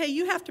say, okay,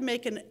 you have to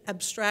make an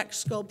abstract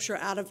sculpture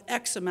out of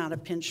X amount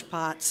of pinch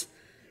pots.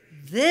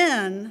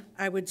 Then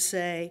I would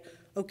say,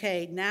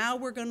 okay, now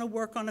we're going to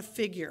work on a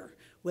figure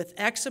with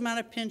X amount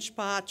of pinch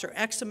pots or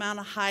X amount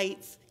of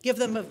height, give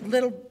them a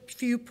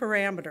few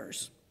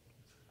parameters.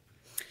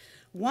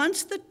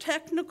 Once the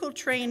technical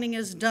training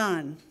is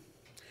done,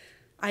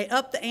 I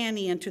up the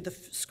ante into the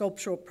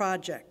sculptural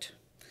project.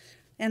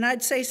 And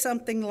I'd say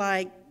something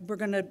like, we're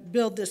going to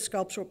build this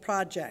sculptural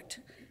project.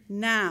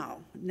 Now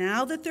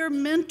that their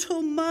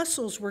mental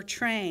muscles were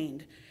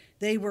trained,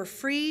 they were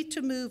free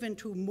to move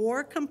into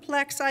more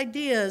complex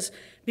ideas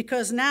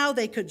because now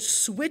they could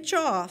switch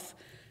off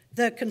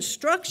the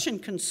construction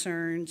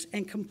concerns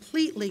and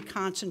completely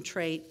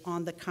concentrate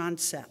on the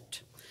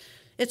concept.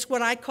 It's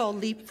what I call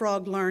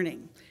leapfrog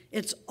learning.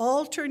 It's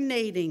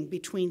alternating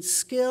between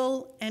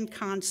skill and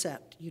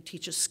concept. You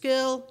teach a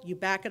skill, you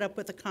back it up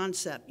with a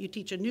concept. You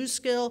teach a new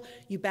skill,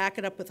 you back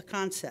it up with a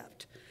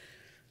concept.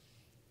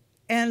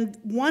 And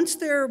once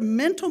their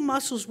mental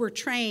muscles were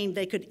trained,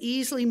 they could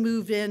easily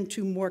move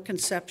into more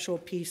conceptual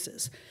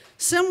pieces,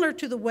 similar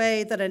to the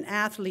way that an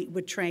athlete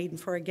would train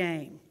for a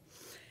game.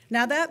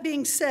 Now, that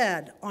being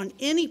said, on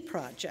any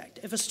project,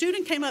 if a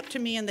student came up to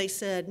me and they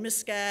said, Miss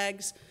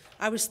Skaggs,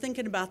 I was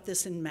thinking about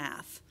this in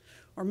math,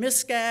 or Miss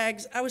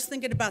Skaggs, I was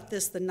thinking about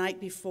this the night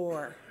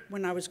before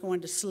when I was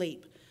going to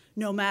sleep,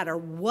 no matter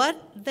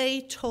what they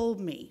told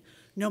me,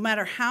 no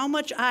matter how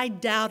much I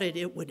doubted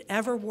it would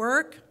ever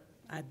work,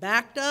 I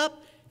backed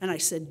up and I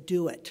said,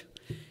 do it.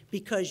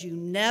 because you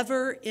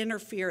never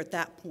interfere at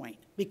that point,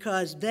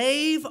 because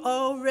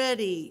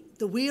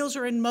the wheels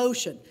are in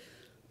motion.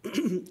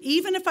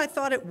 Even if I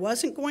thought it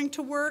wasn't going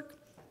to work,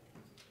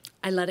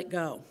 I let it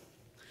go.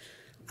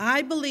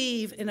 I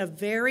believe in a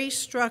very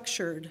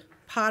structured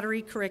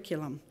pottery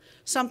curriculum,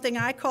 something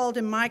I called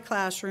in my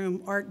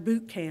classroom art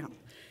boot camp.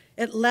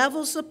 It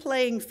levels the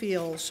playing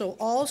field so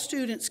all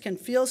students can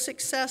feel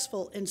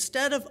successful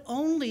instead of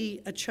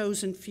only a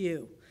chosen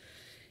few.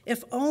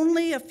 If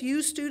only a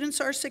few students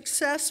are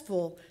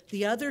successful,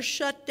 the others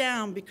shut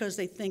down because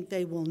they think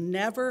they will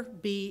never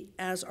be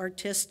as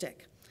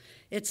artistic.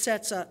 It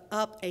sets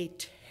up a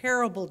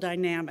terrible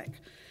dynamic.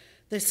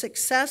 The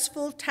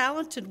successful,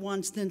 talented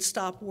ones then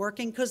stop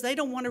working because they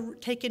don't want to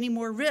take any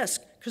more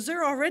risk because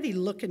they're already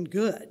looking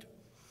good.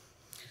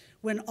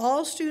 When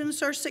all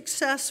students are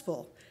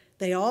successful,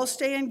 they all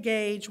stay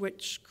engaged,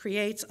 which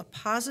creates a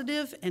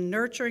positive and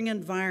nurturing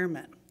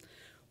environment.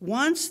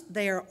 Once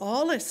they are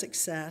all a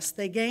success,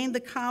 they gain the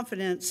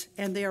confidence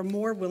and they are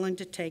more willing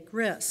to take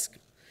risk.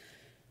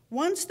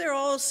 Once they're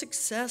all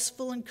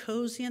successful and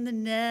cozy in the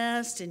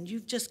nest and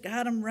you've just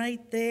got them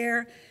right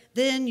there,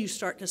 then you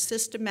start to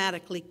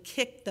systematically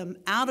kick them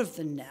out of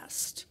the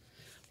nest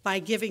by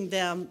giving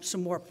them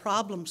some more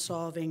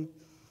problem-solving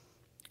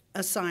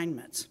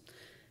assignments.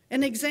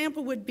 An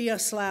example would be a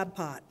slab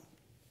pot.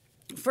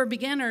 For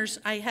beginners,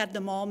 I had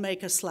them all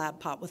make a slab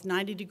pot with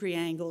 90-degree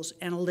angles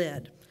and a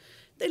lid.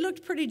 They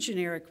looked pretty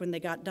generic when they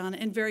got done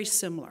and very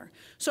similar.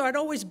 So I'd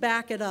always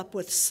back it up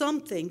with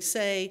something,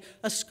 say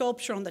a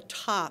sculpture on the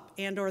top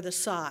and or the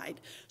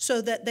side,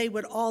 so that they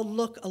would all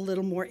look a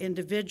little more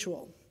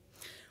individual.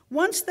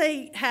 Once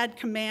they had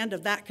command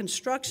of that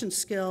construction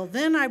skill,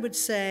 then I would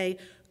say,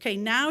 okay,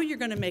 now you're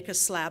going to make a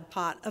slab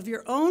pot of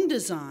your own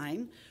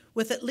design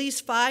with at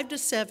least 5 to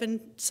 7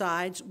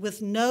 sides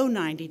with no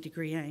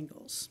 90-degree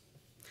angles.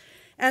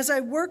 As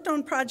I worked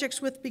on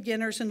projects with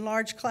beginners in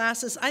large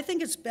classes, I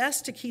think it's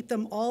best to keep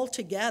them all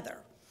together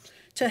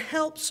to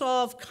help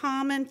solve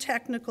common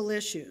technical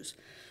issues.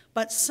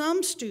 But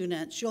some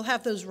students, you'll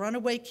have those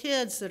runaway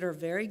kids that are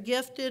very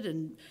gifted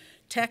and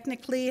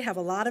technically have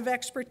a lot of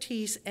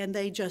expertise, and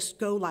they just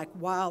go like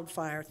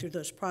wildfire through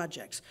those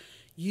projects.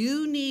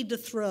 You need to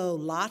throw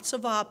lots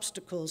of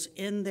obstacles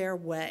in their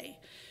way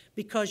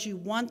because you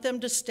want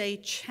them to stay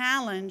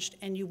challenged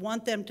and you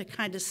want them to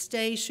kind of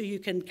stay so you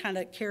can kind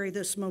of carry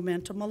this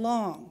momentum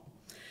along.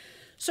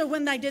 So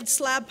when I did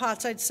slab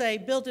pots, I'd say,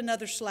 build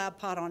another slab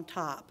pot on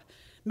top.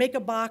 Make a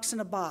box in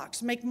a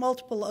box. Make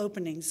multiple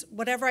openings,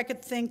 whatever I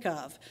could think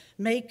of.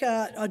 Make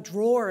a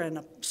drawer in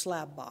a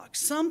slab box.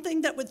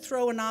 Something that would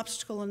throw an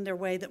obstacle in their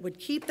way that would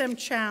keep them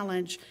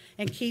challenged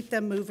and keep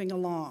them moving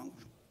along.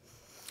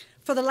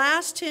 For the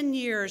last 10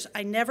 years,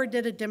 I never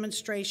did a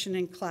demonstration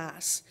in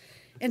class.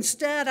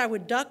 Instead, I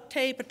would duct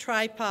tape a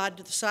tripod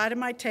to the side of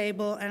my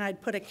table, and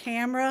I'd put a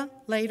camera,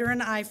 later an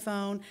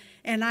iPhone,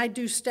 and I'd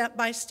do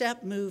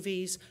step-by-step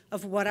movies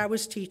of what I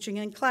was teaching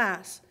in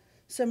class.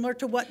 Similar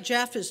to what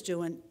Jeff is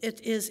doing,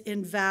 it is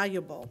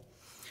invaluable.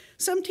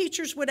 Some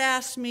teachers would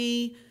ask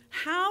me,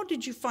 how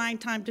did you find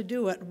time to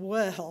do it?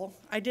 Well,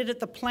 I did it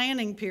the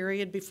planning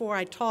period before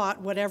I taught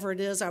whatever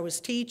it is I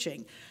was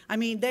teaching. I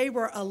mean, they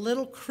were a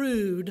little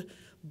crude,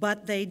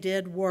 but they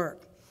did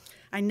work.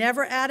 I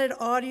never added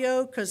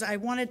audio because I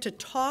wanted to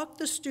talk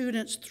the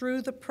students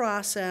through the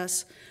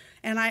process,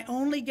 and I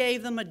only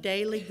gave them a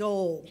daily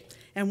goal.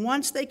 And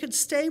once they could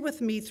stay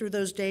with me through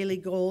those daily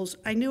goals,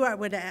 I knew it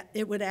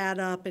would add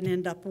up and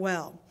end up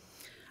well.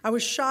 I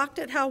was shocked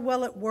at how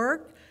well it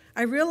worked.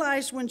 I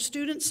realized when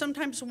students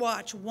sometimes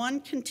watch one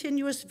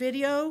continuous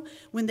video,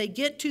 when they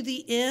get to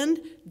the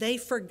end, they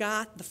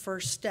forgot the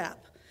first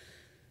step.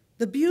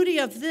 The beauty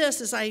of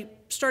this is I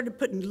started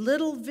putting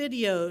little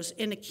videos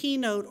in a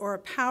keynote or a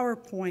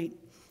PowerPoint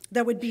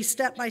that would be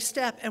step by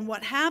step, and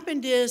what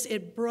happened is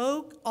it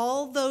broke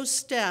all those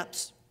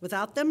steps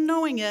without them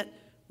knowing it,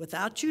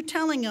 without you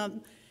telling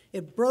them.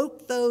 It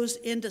broke those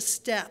into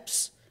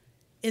steps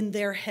in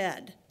their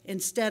head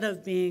instead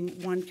of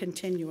being one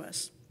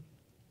continuous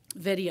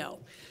video.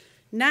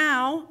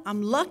 Now,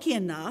 I'm lucky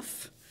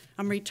enough,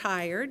 I'm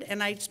retired,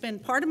 and I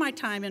spend part of my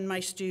time in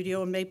my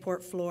studio in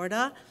Mayport,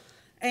 Florida,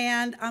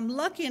 and I'm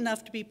lucky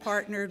enough to be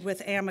partnered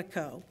with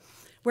Amico,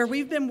 where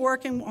we've been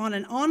working on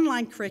an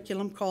online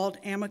curriculum called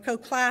Amico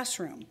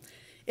Classroom.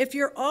 If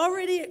you're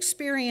already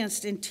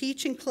experienced in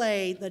teaching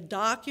clay, the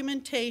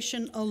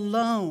documentation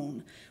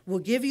alone will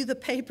give you the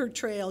paper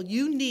trail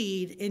you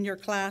need in your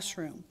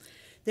classroom.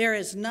 There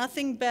is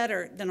nothing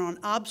better than on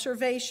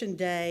observation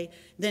day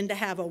than to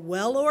have a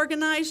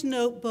well-organized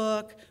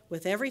notebook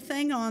with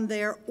everything on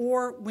there,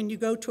 or when you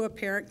go to a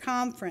parent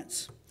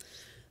conference.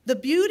 The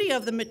beauty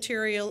of the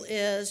material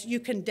is you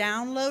can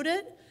download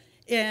it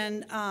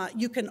and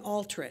you can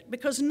alter it,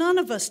 because none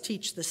of us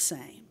teach the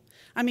same.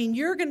 I mean,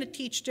 you're going to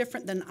teach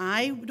different than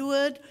I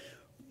would,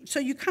 so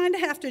you kind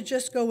of have to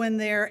just go in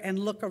there and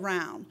look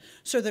around.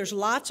 So there's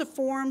lots of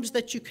forms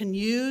that you can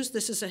use.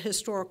 This is a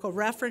historical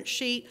reference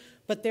sheet,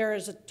 but there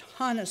is a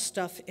ton of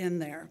stuff in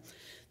there.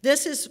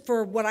 This is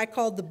for what I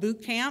call the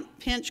boot camp,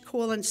 pinch,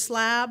 coil, and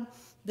slab.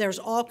 There's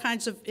all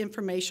kinds of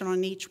information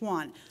on each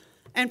one.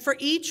 And for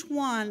each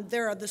one,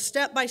 there are the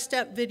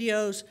step-by-step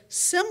videos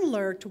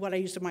similar to what I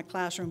used in my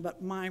classroom,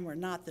 but mine were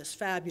not this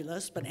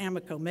fabulous, but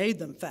Amico made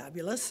them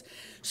fabulous.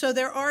 So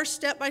there are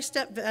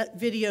step-by-step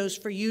videos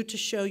for you to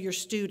show your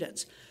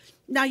students.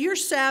 Now, you're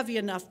savvy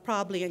enough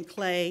probably in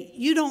clay,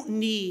 you don't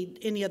need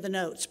any of the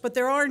notes, but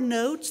there are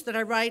notes that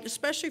I write,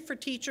 especially for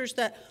teachers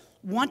that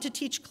want to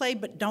teach clay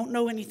but don't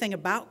know anything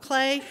about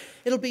clay.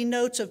 It'll be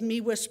notes of me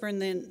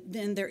whispering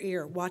in their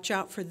ear, watch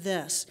out for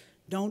this.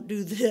 Don't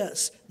do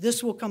this.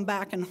 This will come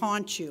back and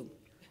haunt you.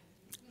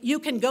 You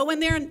can go in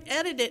there and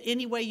edit it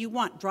any way you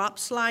want. Drop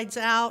slides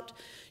out.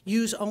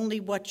 Use only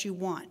what you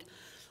want.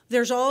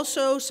 There's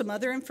also some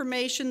other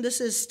information.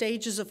 This is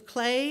stages of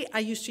clay. I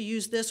used to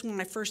use this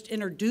when I first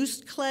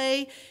introduced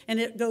clay, and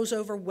it goes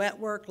over wet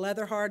work,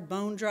 leather hard,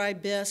 bone dry,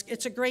 bisque.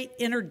 It's a great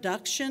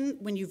introduction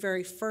when you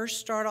very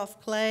first start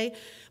off clay,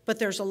 but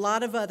there's a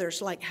lot of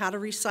others, like how to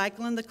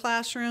recycle in the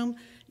classroom.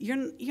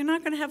 You're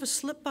not going to have a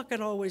slip bucket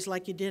always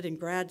like you did in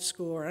grad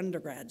school or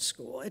undergrad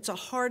school. It's the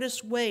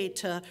hardest way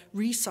to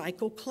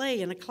recycle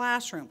clay in a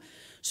classroom.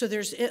 So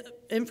there's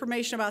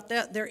information about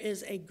that. There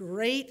is a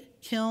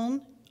great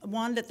kiln,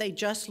 one that they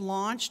just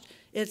launched.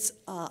 It's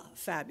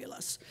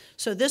fabulous.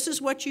 So this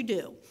is what you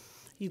do.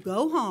 You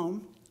go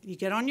home, you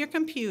get on your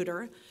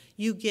computer,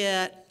 you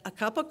get a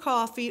cup of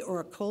coffee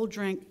or a cold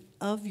drink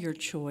of your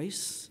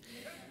choice,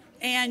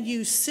 and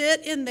you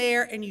sit in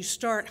there and you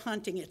start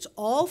hunting. It's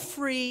all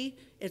free.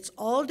 It's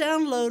all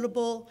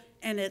downloadable,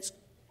 and it's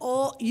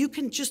all, you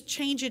can just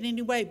change it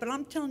anyway. But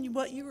I'm telling you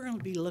what, you're going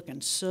to be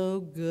looking so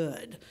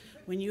good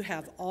when you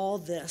have all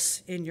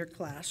this in your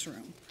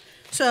classroom.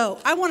 So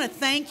I want to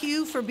thank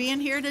you for being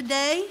here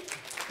today,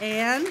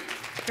 and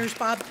here's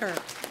Bob Kirk.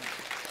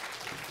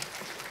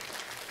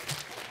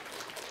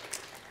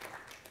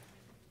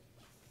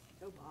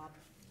 Go, Bob.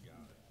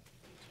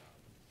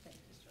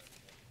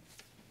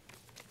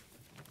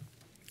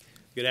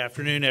 Good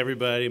afternoon,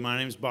 everybody. My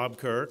name is Bob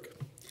Kirk.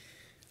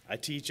 I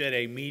teach at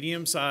a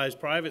medium-sized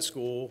private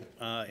school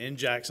in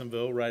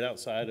Jacksonville, right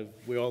outside of,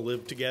 we all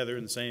live together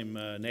in the same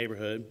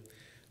neighborhood.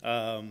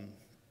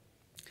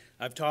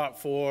 I've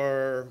taught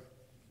for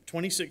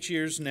 26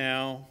 years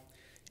now,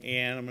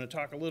 and I'm going to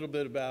talk a little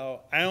bit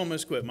about, I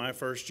almost quit my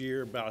first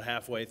year about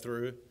halfway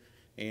through,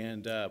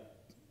 and I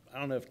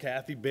don't know if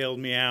Kathy bailed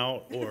me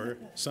out or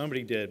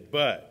somebody did,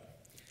 but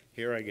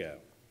here I go.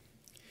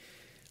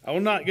 I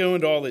will not go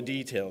into all the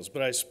details,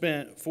 but I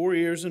spent 4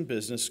 years in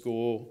business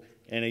school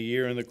and a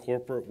year in the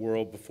corporate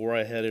world before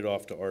I headed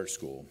off to art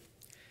school.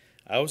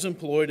 I was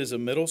employed as a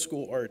middle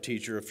school art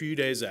teacher a few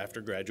days after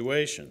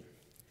graduation.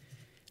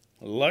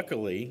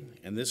 Luckily,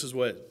 and this is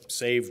what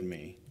saved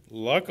me,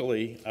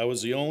 luckily I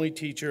was the only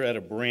teacher at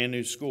a brand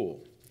new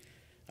school.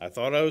 I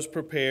thought I was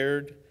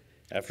prepared.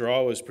 After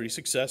all, I was pretty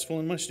successful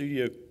in my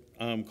studio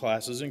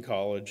classes in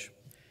college.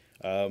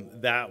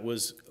 That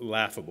was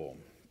laughable.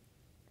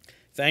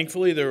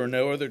 Thankfully, there were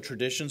no other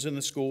traditions in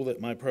the school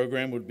that my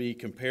program would be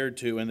compared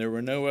to, and there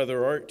were no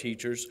other art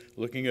teachers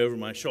looking over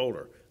my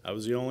shoulder. I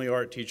was the only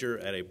art teacher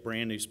at a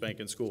brand new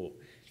spanking school.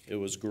 It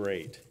was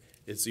great.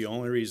 It's the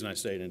only reason I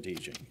stayed in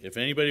teaching. If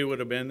anybody would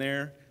have been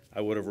there, I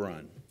would have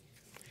run.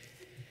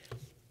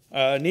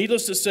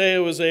 Needless to say, I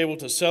was able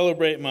to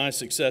celebrate my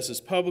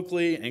successes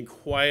publicly and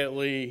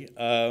quietly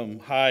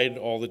hide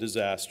all the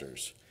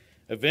disasters.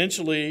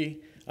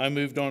 Eventually, I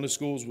moved on to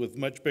schools with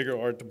much bigger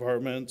art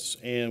departments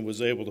and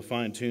was able to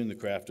fine-tune the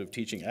craft of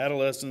teaching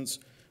adolescents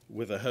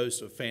with a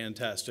host of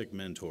fantastic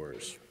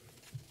mentors.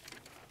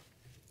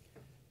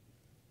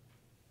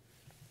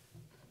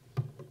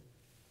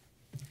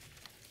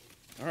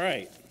 All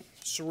right,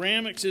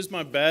 ceramics is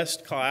my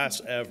best class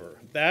ever.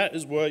 That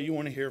is what you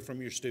want to hear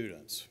from your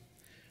students.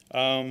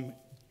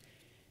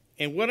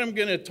 And what I'm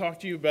going to talk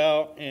to you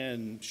about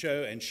and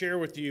show and share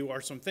with you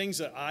are some things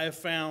that I have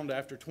found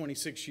after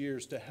 26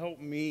 years to help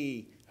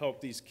me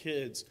help these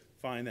kids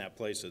find that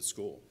place at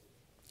school.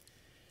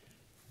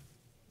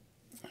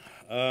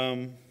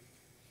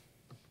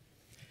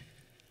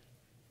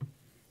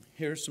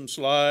 Here's some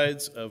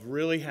slides of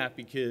really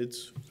happy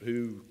kids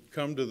who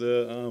come to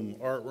the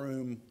art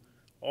room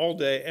all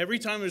day. Every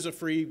time there's a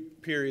free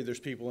period, there's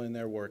people in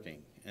there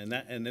working. And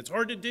it's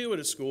hard to do at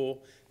a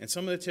school, and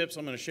some of the tips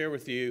I'm going to share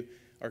with you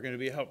are going to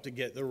be help to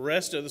get the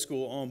rest of the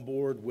school on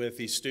board with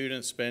these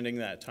students spending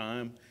that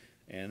time.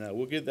 And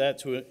we'll get that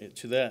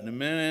to that in a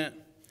minute.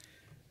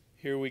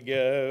 Here we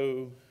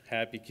go.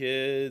 Happy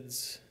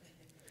kids.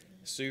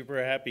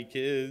 Super happy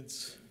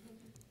kids.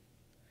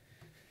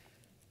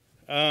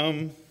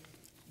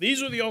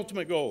 These are the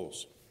ultimate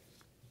goals.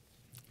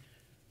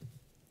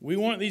 We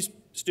want these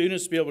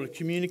students to be able to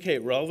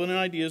communicate relevant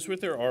ideas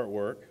with their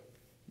artwork.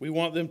 We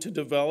want them to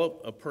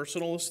develop a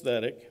personal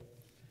aesthetic.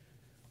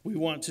 We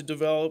want to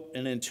develop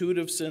an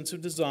intuitive sense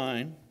of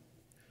design.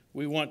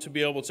 We want to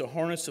be able to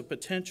harness the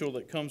potential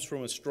that comes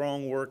from a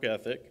strong work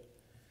ethic.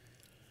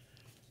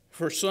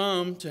 For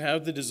some, to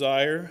have the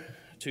desire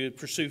to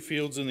pursue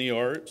fields in the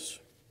arts,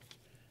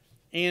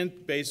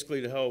 and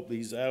basically to help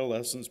these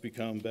adolescents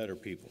become better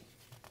people.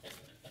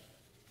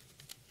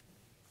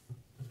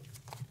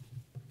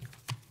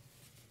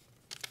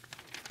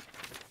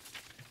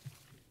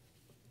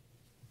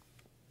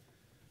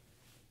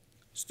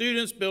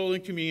 Students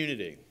building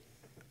community.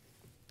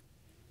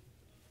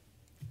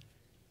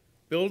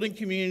 Building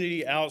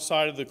community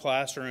outside of the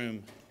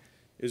classroom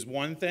is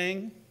one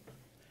thing,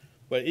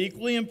 but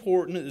equally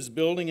important is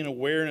building an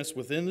awareness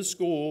within the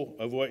school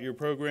of what your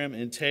program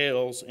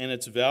entails and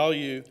its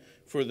value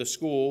for the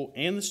school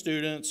and the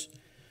students.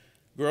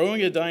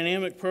 Growing a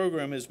dynamic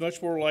program is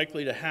much more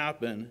likely to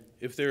happen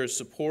if there is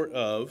support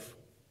of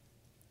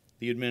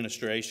the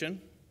administration,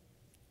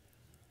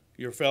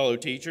 your fellow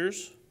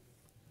teachers,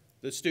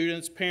 the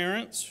students'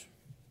 parents,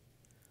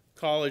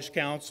 college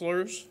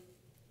counselors,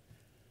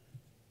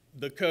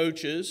 the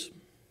coaches,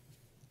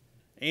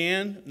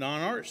 and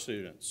non-art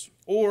students,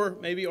 or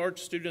maybe art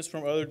students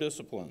from other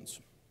disciplines.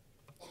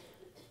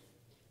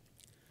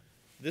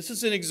 This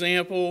is an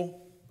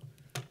example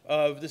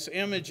of, this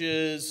image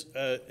is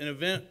an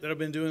event that I've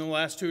been doing the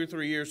last 2 or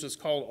 3 years. It's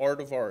called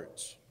Art of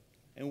Arts.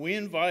 And we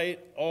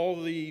invite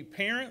all the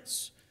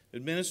parents,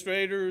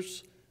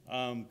 administrators,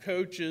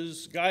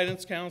 coaches,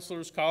 guidance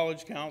counselors,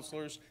 college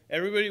counselors,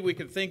 everybody we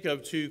can think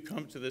of to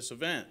come to this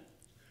event.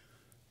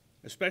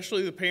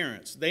 Especially the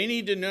parents. They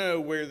need to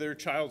know where their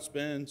child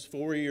spends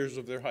 4 years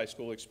of their high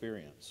school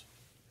experience.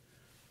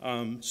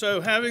 So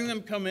having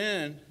them come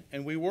in,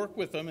 and we work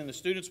with them, and the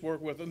students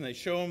work with them, they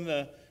show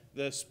them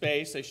the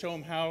space, they show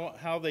them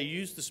how they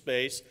use the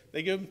space,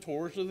 they give them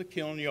tours of the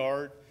kiln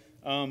yard,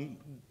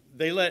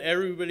 they let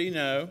everybody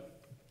know.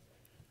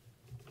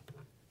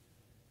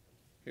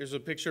 Here's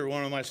a picture of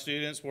one of my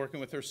students working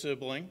with her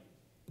sibling.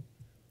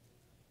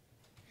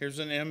 Here's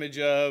an image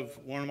of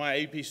one of my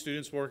AP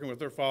students working with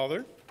her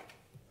father.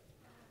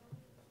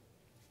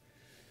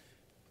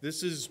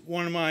 This is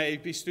one of my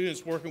AP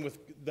students working with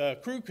the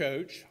crew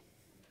coach.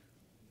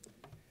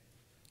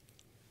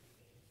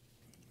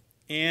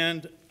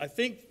 And I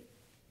think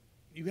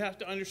you have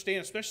to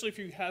understand, especially if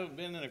you haven't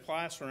been in a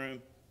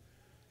classroom,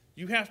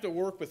 you have to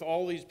work with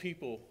all these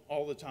people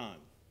all the time.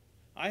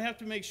 I have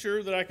to make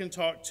sure that I can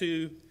talk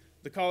to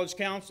the college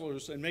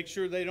counselors and make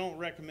sure they don't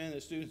recommend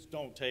that students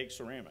don't take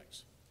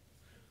ceramics.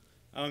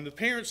 The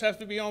parents have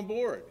to be on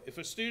board. If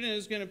a student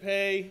is going to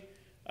pay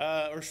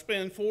or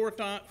spend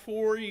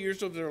 4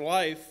 years of their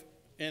life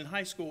in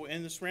high school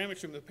in the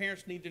ceramics room, the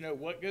parents need to know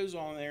what goes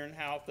on there and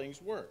how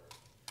things work.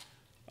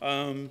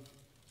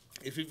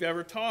 If you've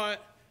ever taught,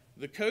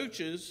 the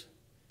coaches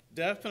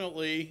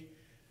definitely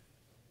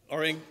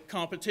are in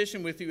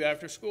competition with you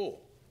after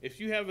school. If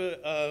you have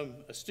a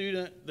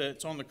student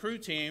that's on the crew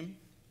team,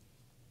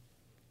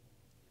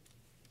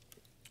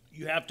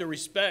 you have to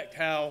respect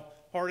how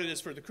hard it is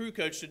for the crew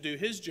coach to do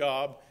his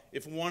job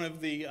if one of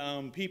the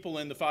people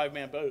in the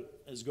 5-man boat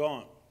is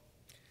gone.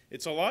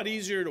 It's a lot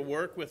easier to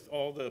work with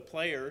all the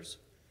players,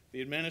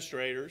 the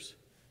administrators,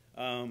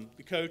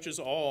 the coaches,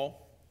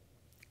 all,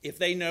 if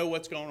they know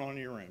what's going on in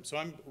your room. So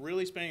I'm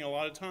really spending a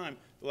lot of time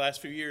the last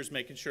few years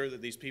making sure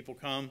that these people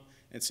come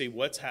and see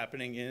what's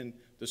happening in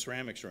the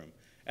ceramics room.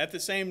 At the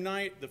same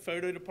night, the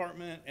photo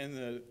department and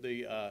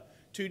the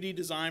 2D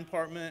design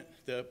department,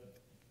 the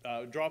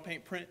draw,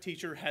 paint, print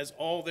teacher has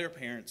all their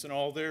parents and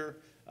all their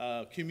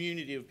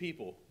community of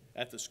people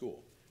at the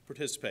school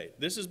participate.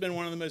 This has been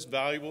one of the most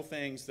valuable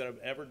things that I've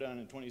ever done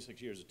in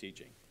 26 years of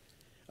teaching.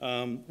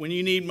 When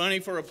you need money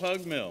for a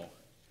pug mill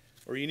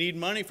or you need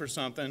money for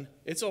something,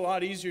 it's a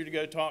lot easier to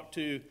go talk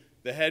to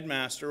the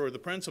headmaster or the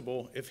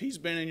principal if he's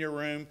been in your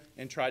room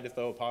and tried to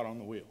throw a pot on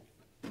the wheel.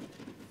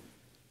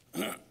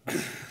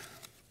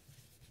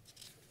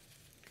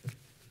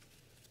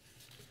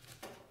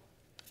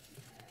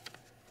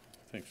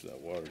 Thanks for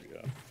that water,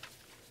 Jeff.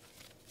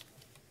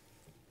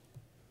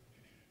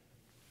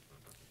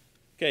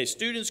 Okay,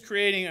 students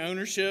creating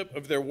ownership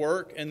of their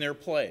work and their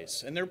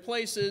place. And their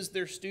place is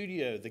their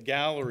studio, the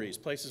galleries,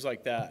 places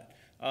like that.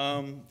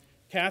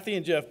 Kathy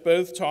and Jeff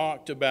both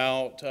talked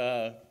about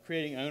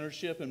creating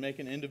ownership and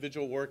making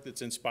individual work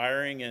that's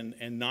inspiring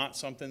and not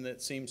something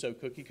that seems so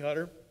cookie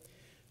cutter.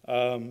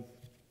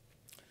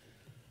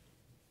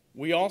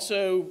 We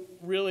also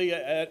really,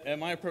 at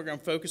my program,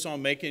 focus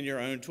on making your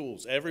own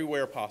tools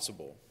everywhere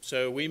possible.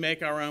 So we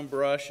make our own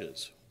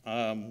brushes.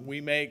 We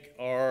make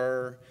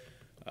our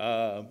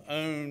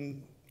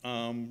own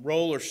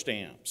roller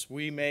stamps.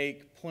 We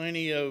make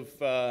plenty of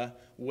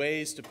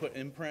ways to put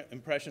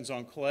impressions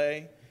on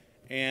clay.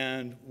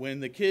 And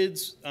when the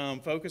kids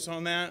focus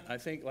on that, I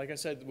think, like I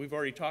said, we've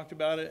already talked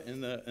about it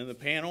in the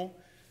panel,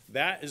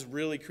 that is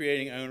really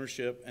creating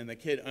ownership, and the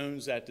kid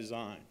owns that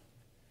design.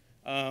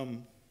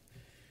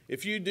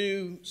 If you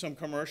do some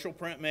commercial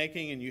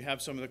printmaking and you have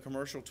some of the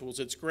commercial tools,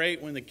 it's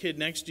great when the kid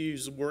next to you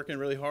is working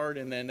really hard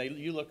and then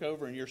you look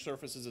over and your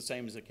surface is the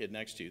same as the kid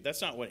next to you.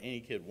 That's not what any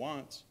kid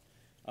wants.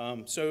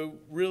 So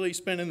really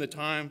spending the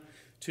time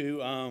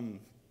to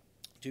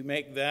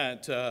make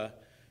that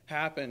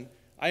happen.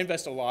 I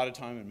invest a lot of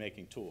time in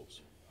making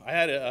tools. I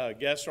had a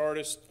guest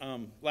artist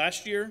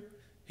last year.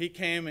 He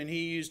came and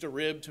he used a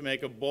rib to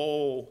make a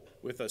bowl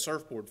with a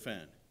surfboard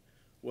fin.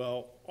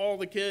 Well, all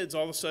the kids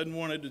all of a sudden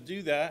wanted to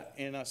do that,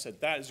 and I said,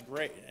 that is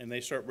great. And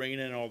they start bringing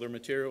in all their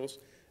materials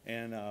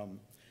and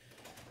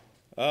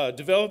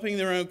developing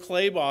their own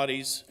clay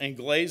bodies and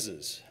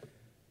glazes.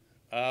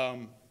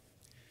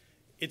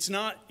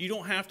 you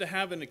don't have to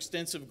have an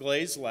extensive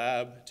glaze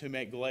lab to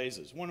make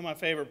glazes. One of my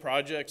favorite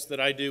projects that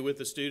I do with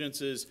the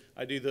students is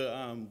I do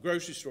the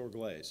grocery store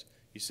glaze.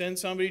 You send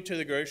somebody to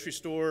the grocery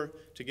store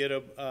to get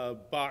a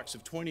box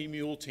of 20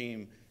 Mule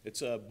Team.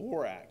 It's a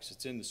borax.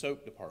 It's in the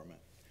soap department.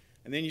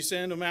 And then you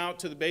send them out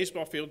to the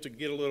baseball field to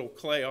get a little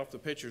clay off the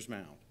pitcher's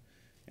mound.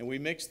 And we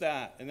mix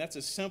that, and that's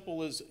as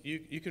simple as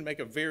you can make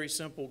a very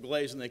simple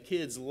glaze, and the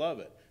kids love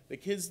it. The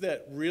kids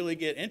that really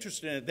get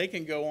interested in it, they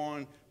can go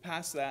on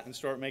past that and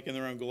start making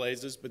their own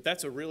glazes, but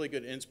that's a really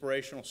good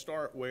inspirational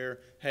start where,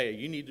 hey,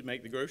 you need to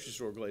make the grocery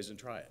store glaze and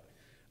try it.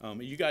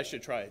 You guys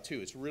should try it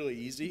too. It's really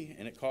easy,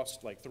 and it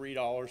costs like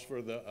 $3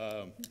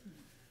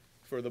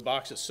 for the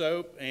box of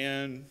soap,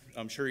 and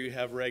I'm sure you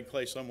have red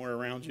clay somewhere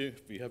around you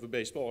if you have a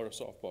baseball or a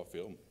softball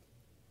field.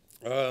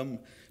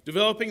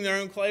 Developing their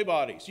own clay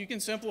bodies. You can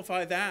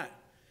simplify that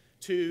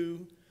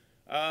to,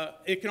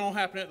 it can all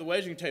happen at the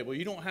wedging table.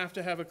 You don't have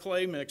to have a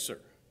clay mixer.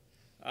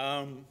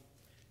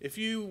 If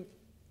you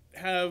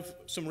have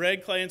some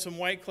red clay and some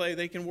white clay,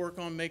 they can work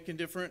on making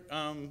different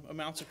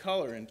amounts of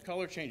color and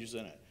color changes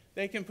in it.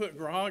 They can put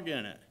grog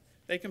in it.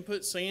 They can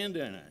put sand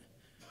in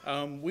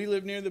it. We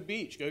live near the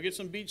beach. Go get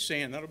some beach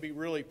sand. That'll be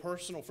really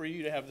personal for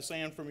you to have the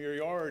sand from your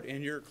yard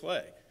in your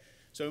clay.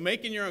 So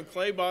making your own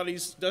clay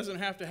bodies doesn't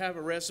have to have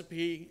a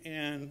recipe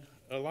and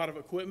a lot of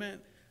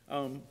equipment.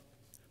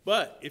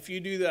 But if you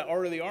do the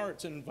art of the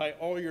arts and invite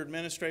all your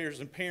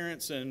administrators and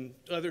parents and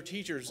other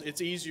teachers, it's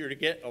easier to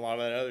get a lot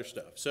of that other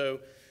stuff.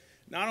 So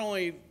not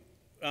only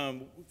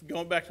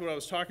going back to what I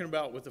was talking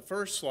about with the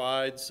first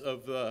slides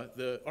of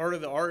the art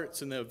of the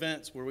arts and the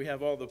events where we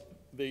have all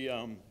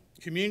the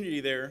community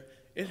there,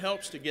 it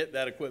helps to get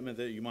that equipment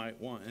that you might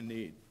want and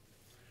need.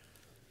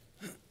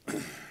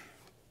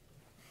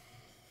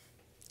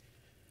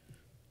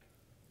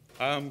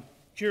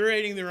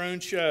 Curating their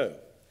own show.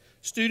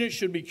 Students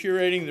should be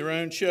curating their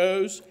own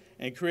shows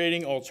and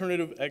creating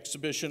alternative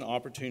exhibition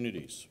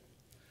opportunities.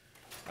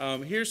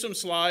 Here's some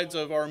slides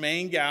of our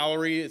main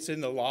gallery. It's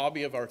in the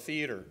lobby of our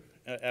theater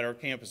at our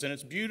campus, and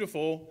it's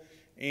beautiful.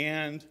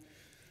 And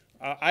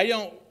I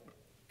don't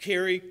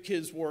carry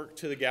kids' work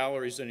to the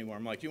galleries anymore.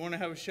 I'm like, you want to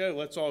have a show?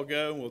 Let's all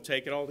go, and we'll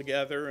take it all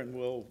together, and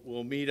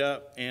we'll meet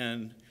up.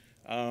 And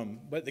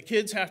but the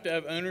kids have to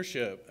have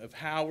ownership of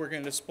how we're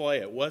going to display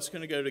it, what's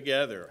going to go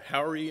together,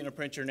 how are you going to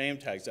print your name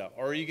tags out,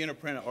 are you going to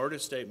print an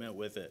artist statement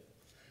with it.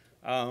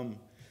 And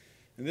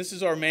this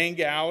is our main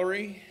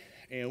gallery,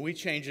 and we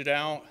change it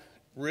out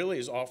really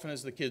as often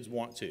as the kids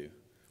want to.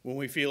 When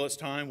we feel it's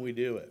time, we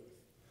do it.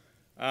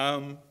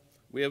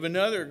 We have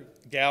another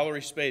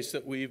gallery space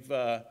that we've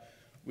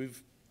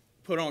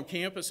put on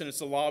campus, and it's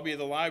the lobby of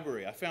the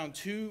library. I found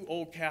 2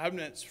 old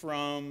cabinets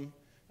from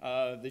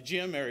the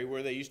gym area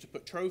where they used to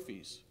put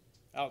trophies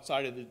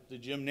outside of the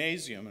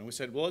gymnasium. And we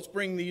said, well, let's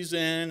bring these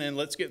in and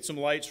let's get some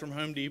lights from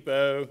Home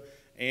Depot.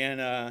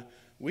 And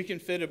we can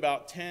fit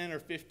about 10 or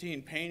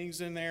 15 paintings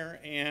in there,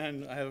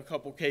 and I have a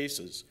couple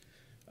cases.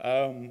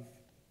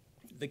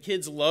 The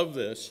kids love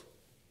this.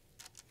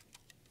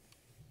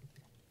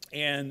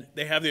 And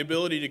they have the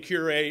ability to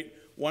curate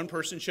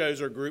one-person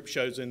shows or group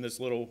shows in this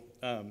little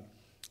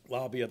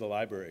lobby of the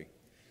library.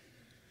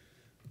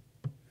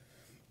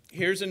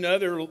 Here's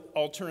another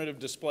alternative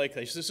display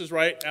case. This is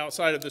right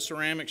outside of the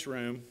ceramics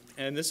room,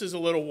 and this is a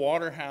little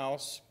water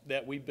house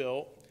that we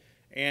built.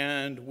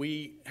 And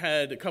we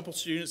had a couple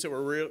students that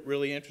were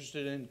really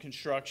interested in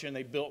construction.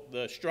 They built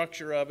the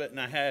structure of it, and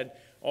I had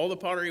all the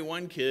Pottery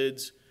 1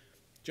 kids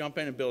jump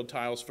in and build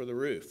tiles for the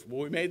roof.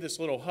 Well, we made this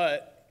little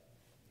hut,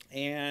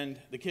 and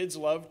the kids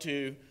love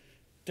to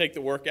take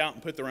the work out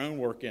and put their own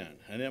work in.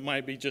 And it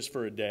might be just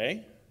for a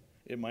day.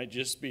 It might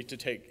just be to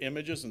take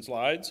images and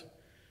slides.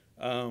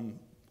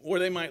 Or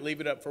they might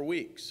leave it up for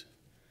weeks.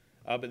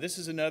 But this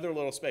is another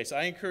little space.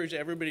 I encourage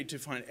everybody to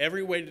find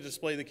every way to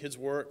display the kids'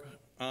 work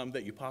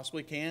that you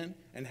possibly can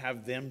and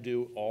have them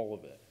do all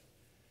of it.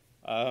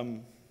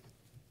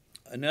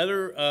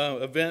 Another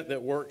event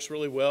that works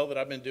really well that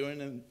I've been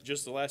doing in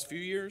just the last few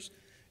years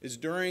is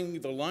during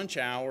the lunch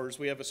hours,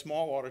 we have a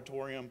small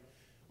auditorium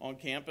on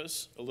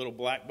campus, a little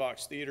black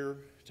box theater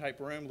type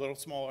room, a little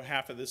smaller,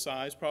 half of this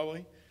size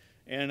probably.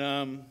 And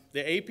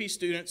the AP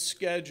students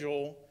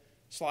schedule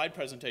slide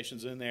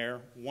presentations in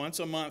there once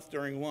a month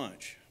during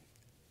lunch.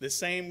 The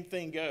same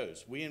thing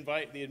goes. We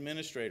invite the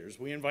administrators.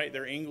 We invite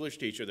their English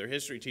teacher, their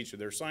history teacher,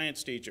 their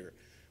science teacher.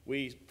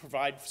 We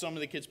provide, some of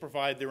the kids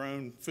provide their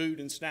own food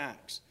and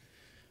snacks.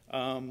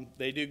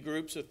 They do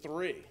groups of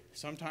 3.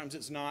 Sometimes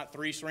it's not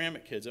 3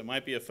 ceramic kids. It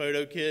might be a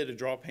photo kid, a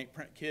draw paint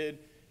print kid,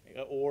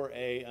 or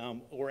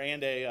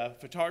a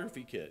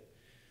photography kid.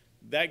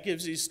 That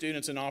gives these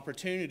students an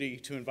opportunity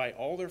to invite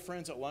all their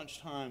friends at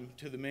lunchtime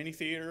to the mini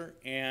theater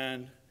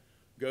and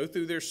go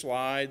through their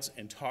slides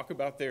and talk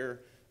about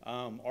their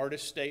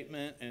artist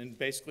statement and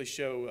basically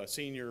show a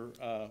senior,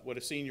 what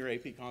a senior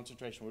AP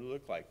concentration would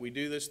look like. We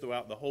do this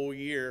throughout the whole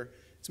year.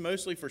 It's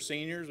mostly for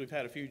seniors. We've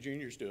had a few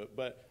juniors do it.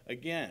 But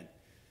again,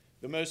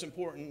 the most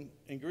important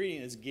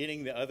ingredient is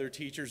getting the other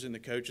teachers and the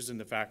coaches and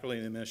the faculty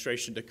and the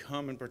administration to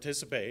come and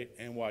participate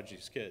and watch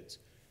these kids.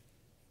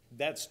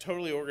 That's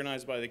totally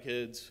organized by the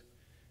kids,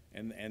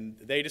 and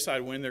they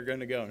decide when they're going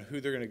to go and who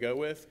they're going to go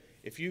with.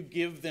 If you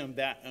give them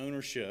that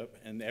ownership,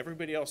 and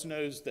everybody else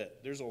knows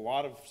that there's a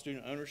lot of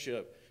student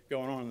ownership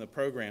going on in the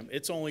program,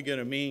 it's only going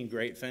to mean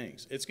great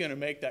things. It's going to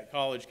make that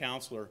college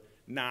counselor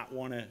not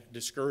want to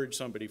discourage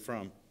somebody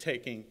from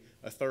taking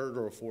a third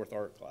or a fourth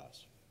art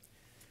class.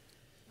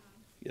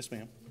 Yes,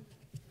 ma'am.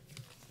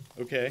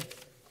 Okay.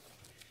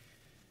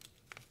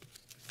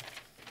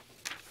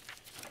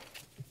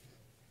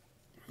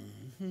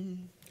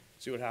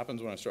 See what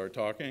happens when I start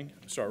talking?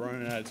 I start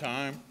running out of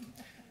time.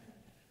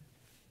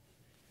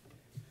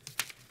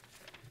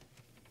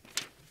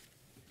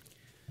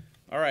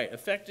 All right,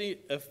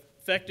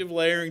 effective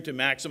layering to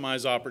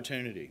maximize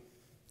opportunity.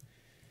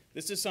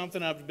 This is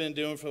something I've been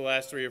doing for the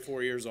last 3 or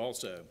 4 years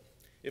also.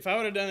 If I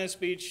would have done this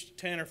speech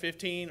 10 or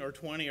 15 or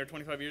 20 or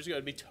 25 years ago,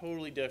 it'd be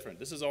totally different.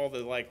 This is all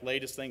the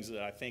latest things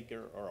that I think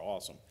are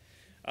awesome.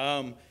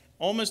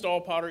 Almost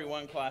all Pottery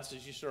 1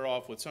 classes, you start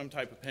off with some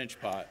type of pinch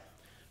pot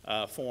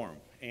form.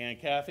 And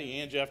Kathy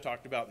and Jeff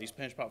talked about these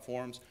pinch pot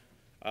forms.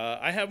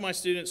 I have my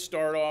students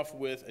start off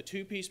with a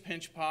 2-piece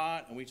pinch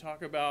pot, and we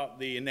talk about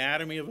the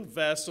anatomy of a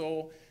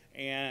vessel,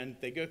 and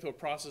they go through a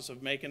process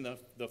of making the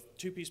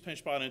 2-piece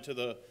pinch pot into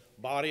the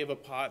body of a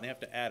pot, and they have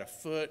to add a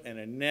foot and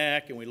a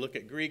neck, and we look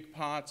at Greek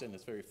pots, and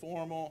it's very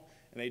formal,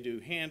 and they do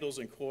handles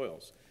and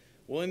coils.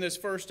 Well, in this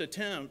first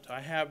attempt, I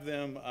have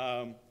them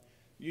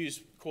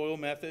use coil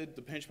method,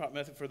 the pinch pot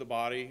method for the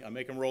body. I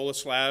make them roll a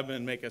slab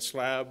and make a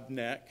slab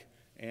neck,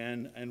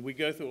 and we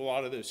go through a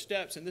lot of those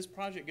steps, and this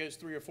project goes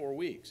 3 or 4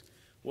 weeks.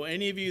 Well,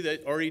 any of you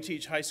that already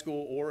teach high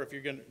school, or if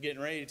you're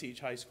getting ready to teach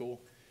high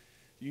school,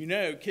 you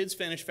know kids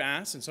finish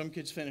fast and some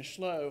kids finish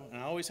slow, and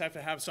I always have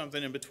to have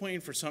something in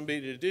between for somebody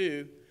to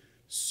do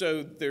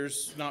so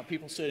there's not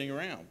people sitting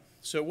around.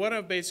 So what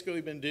I've basically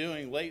been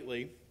doing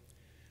lately,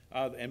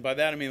 and by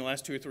that I mean the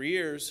last 2 or 3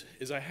 years,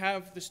 is I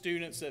have the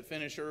students that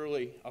finish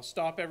early. I'll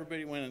stop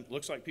everybody when it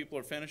looks like people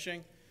are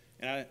finishing,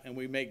 and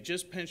we make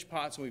just pinch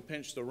pots, and we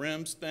pinch the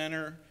rims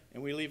thinner,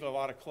 and we leave a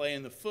lot of clay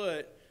in the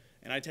foot,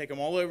 and I take them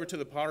all over to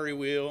the pottery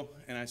wheel,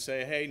 and I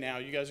say, hey, now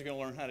you guys are going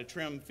to learn how to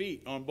trim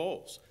feet on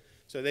bowls.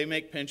 So they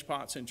make pinch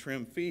pots and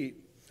trim feet.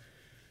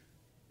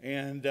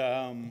 And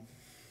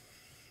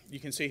you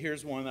can see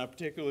here's one I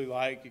particularly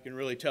like. You can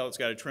really tell it's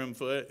got a trim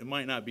foot. It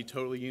might not be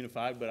totally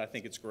unified, but I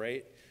think it's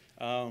great.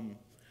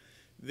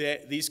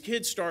 These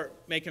kids start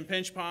making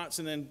pinch pots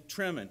and then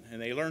trimming,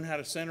 and they learn how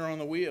to center on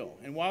the wheel.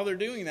 And while they're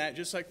doing that,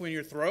 just like when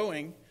you're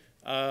throwing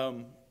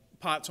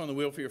pots on the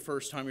wheel for your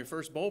first time, your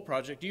first bowl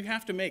project, you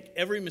have to make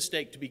every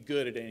mistake to be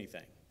good at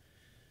anything.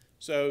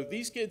 So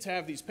these kids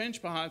have these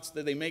pinch pots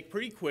that they make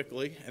pretty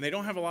quickly, and they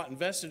don't have a lot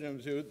invested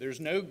into it. There's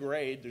no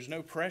grade, there's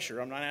no pressure.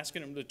 I'm not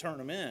asking them to turn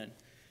them in.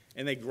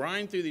 And they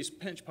grind through these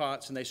pinch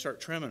pots, and they start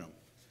trimming them.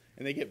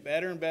 And they get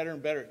better and better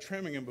and better at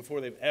trimming them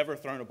before they've ever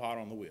thrown a pot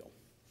on the wheel.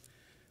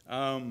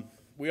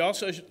 We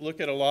also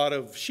look at a lot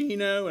of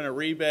Shino and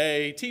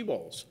Aribe tea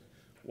bowls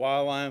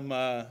while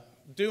I'm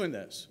doing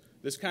this.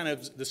 This kind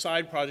of the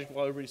side project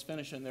while everybody's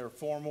finishing their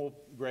formal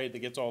grade that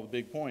gets all the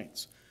big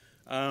points.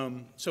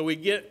 So we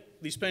get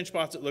these pinch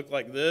pots that look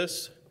like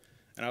this,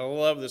 and I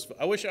love this.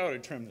 I wish I would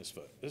have trimmed this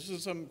foot. This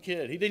is some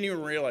kid. He didn't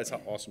even realize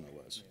how awesome it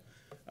was.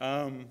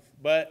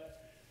 But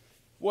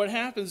what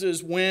happens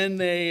is when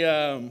they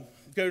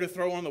go to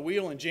throw on the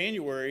wheel in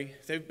January,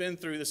 they've been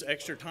through this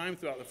extra time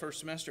throughout the first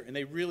semester, and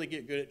they really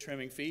get good at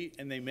trimming feet,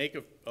 and they make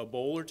a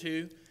bowl or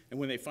two. And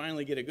when they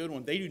finally get a good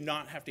one, they do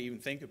not have to even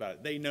think about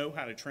it. They know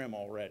how to trim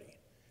already.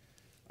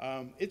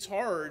 It's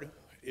hard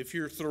if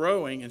you're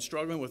throwing and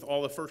struggling with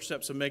all the first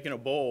steps of making a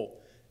bowl,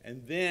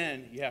 and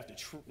then you have to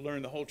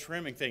learn the whole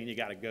trimming thing. You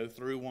got to go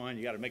through one.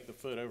 You got to make the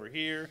foot over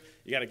here.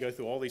 You got to go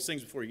through all these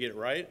things before you get it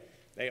right.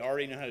 They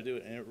already know how to do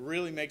it, and it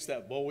really makes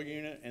that bowl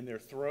unit and their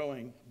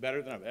throwing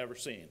better than I've ever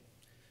seen.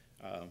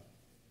 All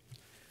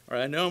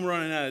right, I know I'm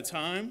running out of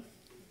time.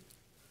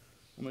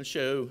 I'm going to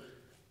show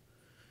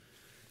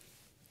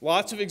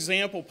lots of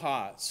example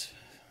pots.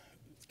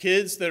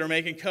 Kids that are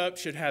making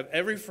cups should have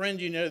every friend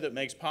you know that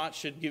makes pots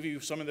should give you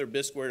some of their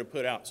bisqueware to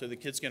put out so the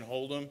kids can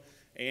hold them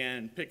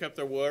and pick up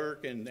their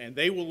work, and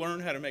they will learn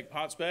how to make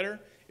pots better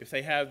if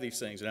they have these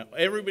things. Now,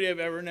 everybody I've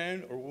ever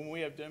known, or when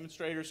we have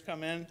demonstrators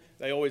come in,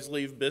 they always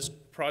leave bisque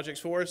projects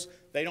for us.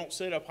 They don't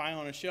sit up high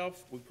on a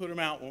shelf. We put them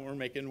out when we're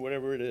making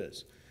whatever it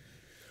is.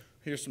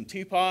 Here's some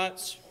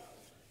teapots.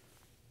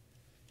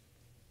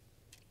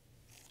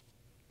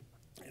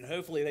 And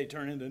hopefully they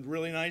turn into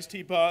really nice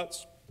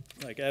teapots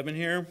like Evan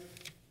here.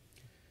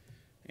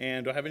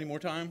 And do I have any more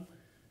time?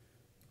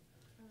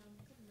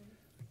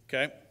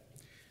 Okay.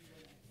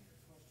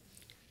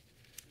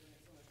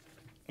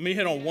 Let me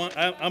hit on one.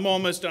 I'm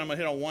almost done. I'm going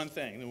to hit on one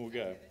thing, then we'll go.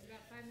 There's about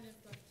 5 minutes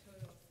left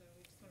total, so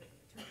we just want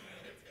to turn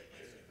minutes for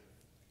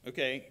questions.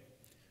 Okay.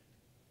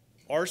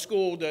 Our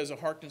school does a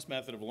Harkness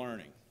method of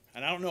learning.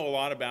 And I don't know a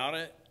lot about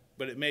it,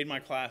 but it's made my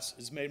class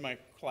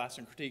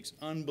and critiques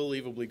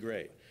unbelievably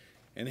great.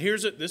 And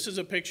this is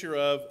a picture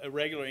of a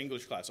regular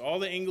English class. All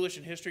the English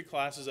and history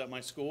classes at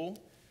my school,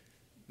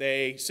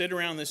 they sit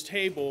around this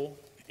table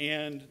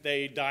and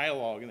they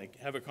dialogue and they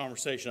have a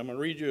conversation. I'm going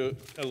to read you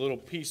a little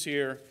piece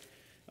here.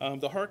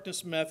 The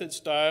Harkness method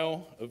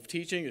style of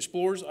teaching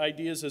explores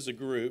ideas as a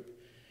group.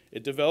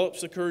 It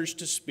develops the courage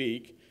to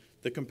speak,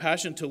 the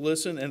compassion to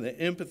listen, and the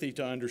empathy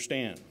to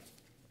understand.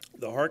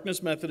 The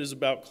Harkness method is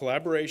about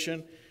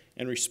collaboration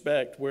and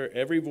respect where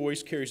every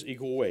voice carries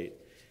equal weight.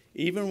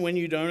 Even when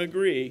you don't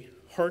agree,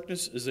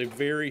 Harkness is a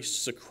very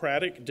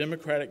Socratic,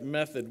 democratic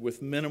method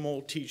with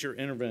minimal teacher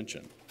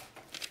intervention.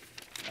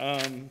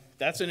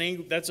 That's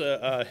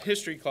a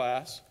history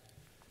class,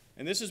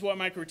 and this is what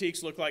my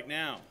critiques look like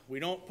now. We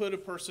don't put a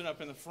person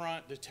up in the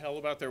front to tell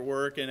about their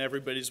work and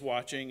everybody's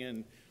watching,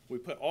 and we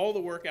put all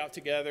the work out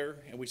together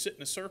and we sit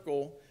in a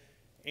circle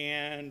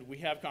and we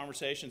have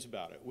conversations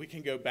about it. We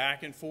can go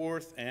back and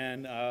forth,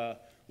 and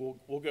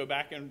we'll go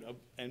back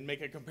and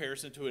make a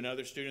comparison to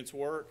another student's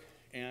work,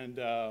 and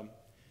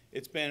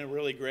it's been a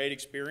really great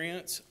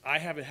experience. I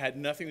haven't had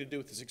nothing to do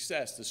with the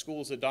success. The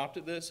school's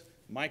adopted this.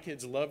 My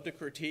kids love to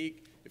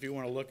critique. If you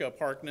want to look up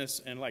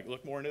Harkness and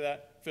look more into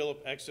that,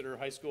 Philip Exeter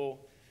High School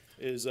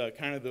is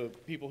kind of the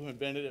people who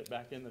invented it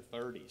back in the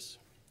 30s.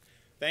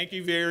 Thank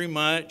you very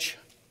much.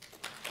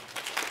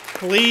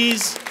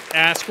 Please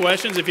ask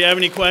questions. If you have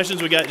any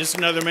questions, we got just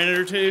another minute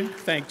or two.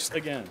 Thanks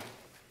again.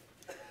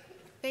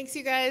 Thanks,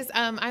 you guys.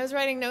 I was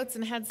writing notes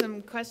and had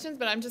some questions,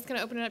 but I'm just going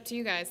to open it up to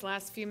you guys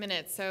last few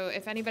minutes. So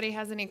if anybody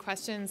has any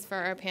questions for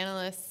our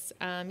panelists,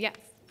 yes.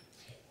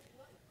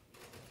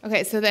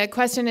 Okay, so the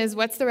question is,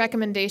 what's the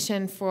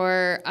recommendation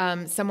for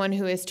someone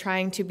who is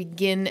trying to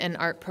begin an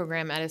art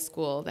program at a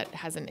school that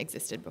hasn't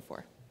existed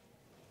before?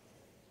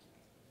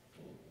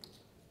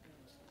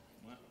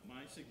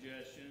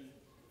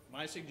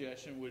 My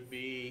suggestion would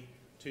be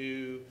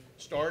to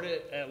start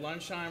it at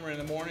lunchtime or in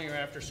the morning or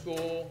after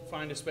school,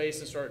 find a space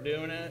and start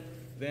doing it,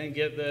 then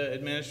get the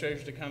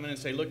administrators to come in and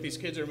say, look, these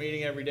kids are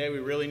meeting every day, we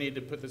really need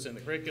to put this in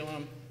the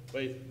curriculum.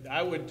 But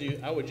I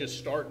would just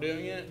start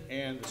doing it,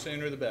 and the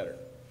sooner the better.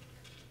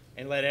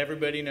 And let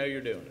everybody know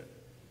you're doing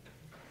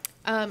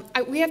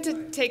it. We have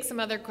to take some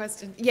other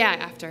questions. Yeah,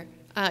 after.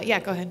 Yeah,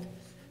 go ahead.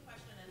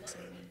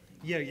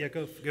 Yeah,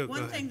 go One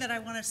ahead. thing that I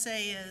want to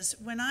say is,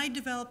 when I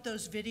developed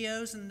those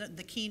videos and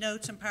the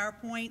keynotes and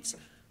PowerPoints,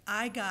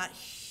 I got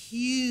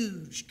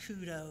huge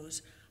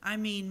kudos. I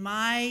mean,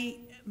 my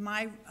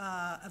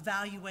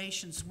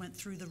evaluations went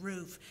through the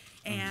roof,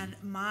 and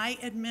my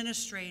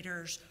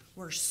administrators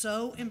were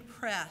so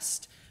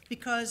impressed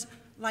because,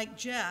 like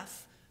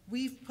Jeff,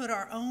 we've put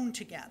our own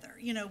together.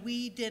 You know,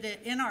 we did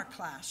it in our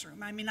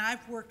classroom. I mean,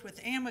 I've worked with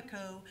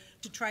Amico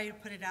to try to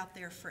put it out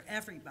there for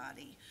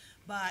everybody.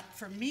 But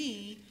for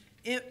me,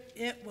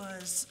 it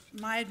was,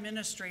 my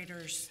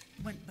administrators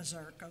went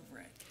berserk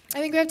over it. I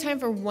think we have time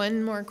for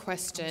one more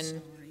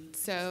question.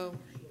 So,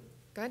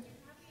 go ahead.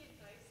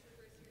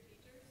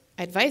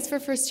 Advice for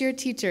first-year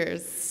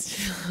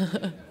teachers.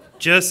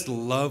 Just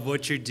love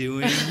what you're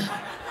doing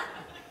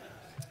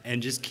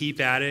and just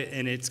keep at it,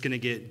 and it's going to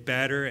get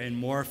better and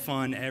more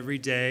fun every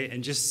day,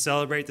 and just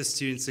celebrate the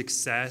student's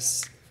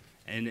success,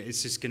 and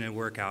it's just going to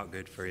work out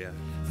good for you.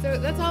 So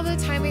that's all the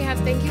time we have.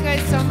 Thank you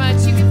guys so much.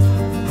 You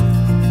can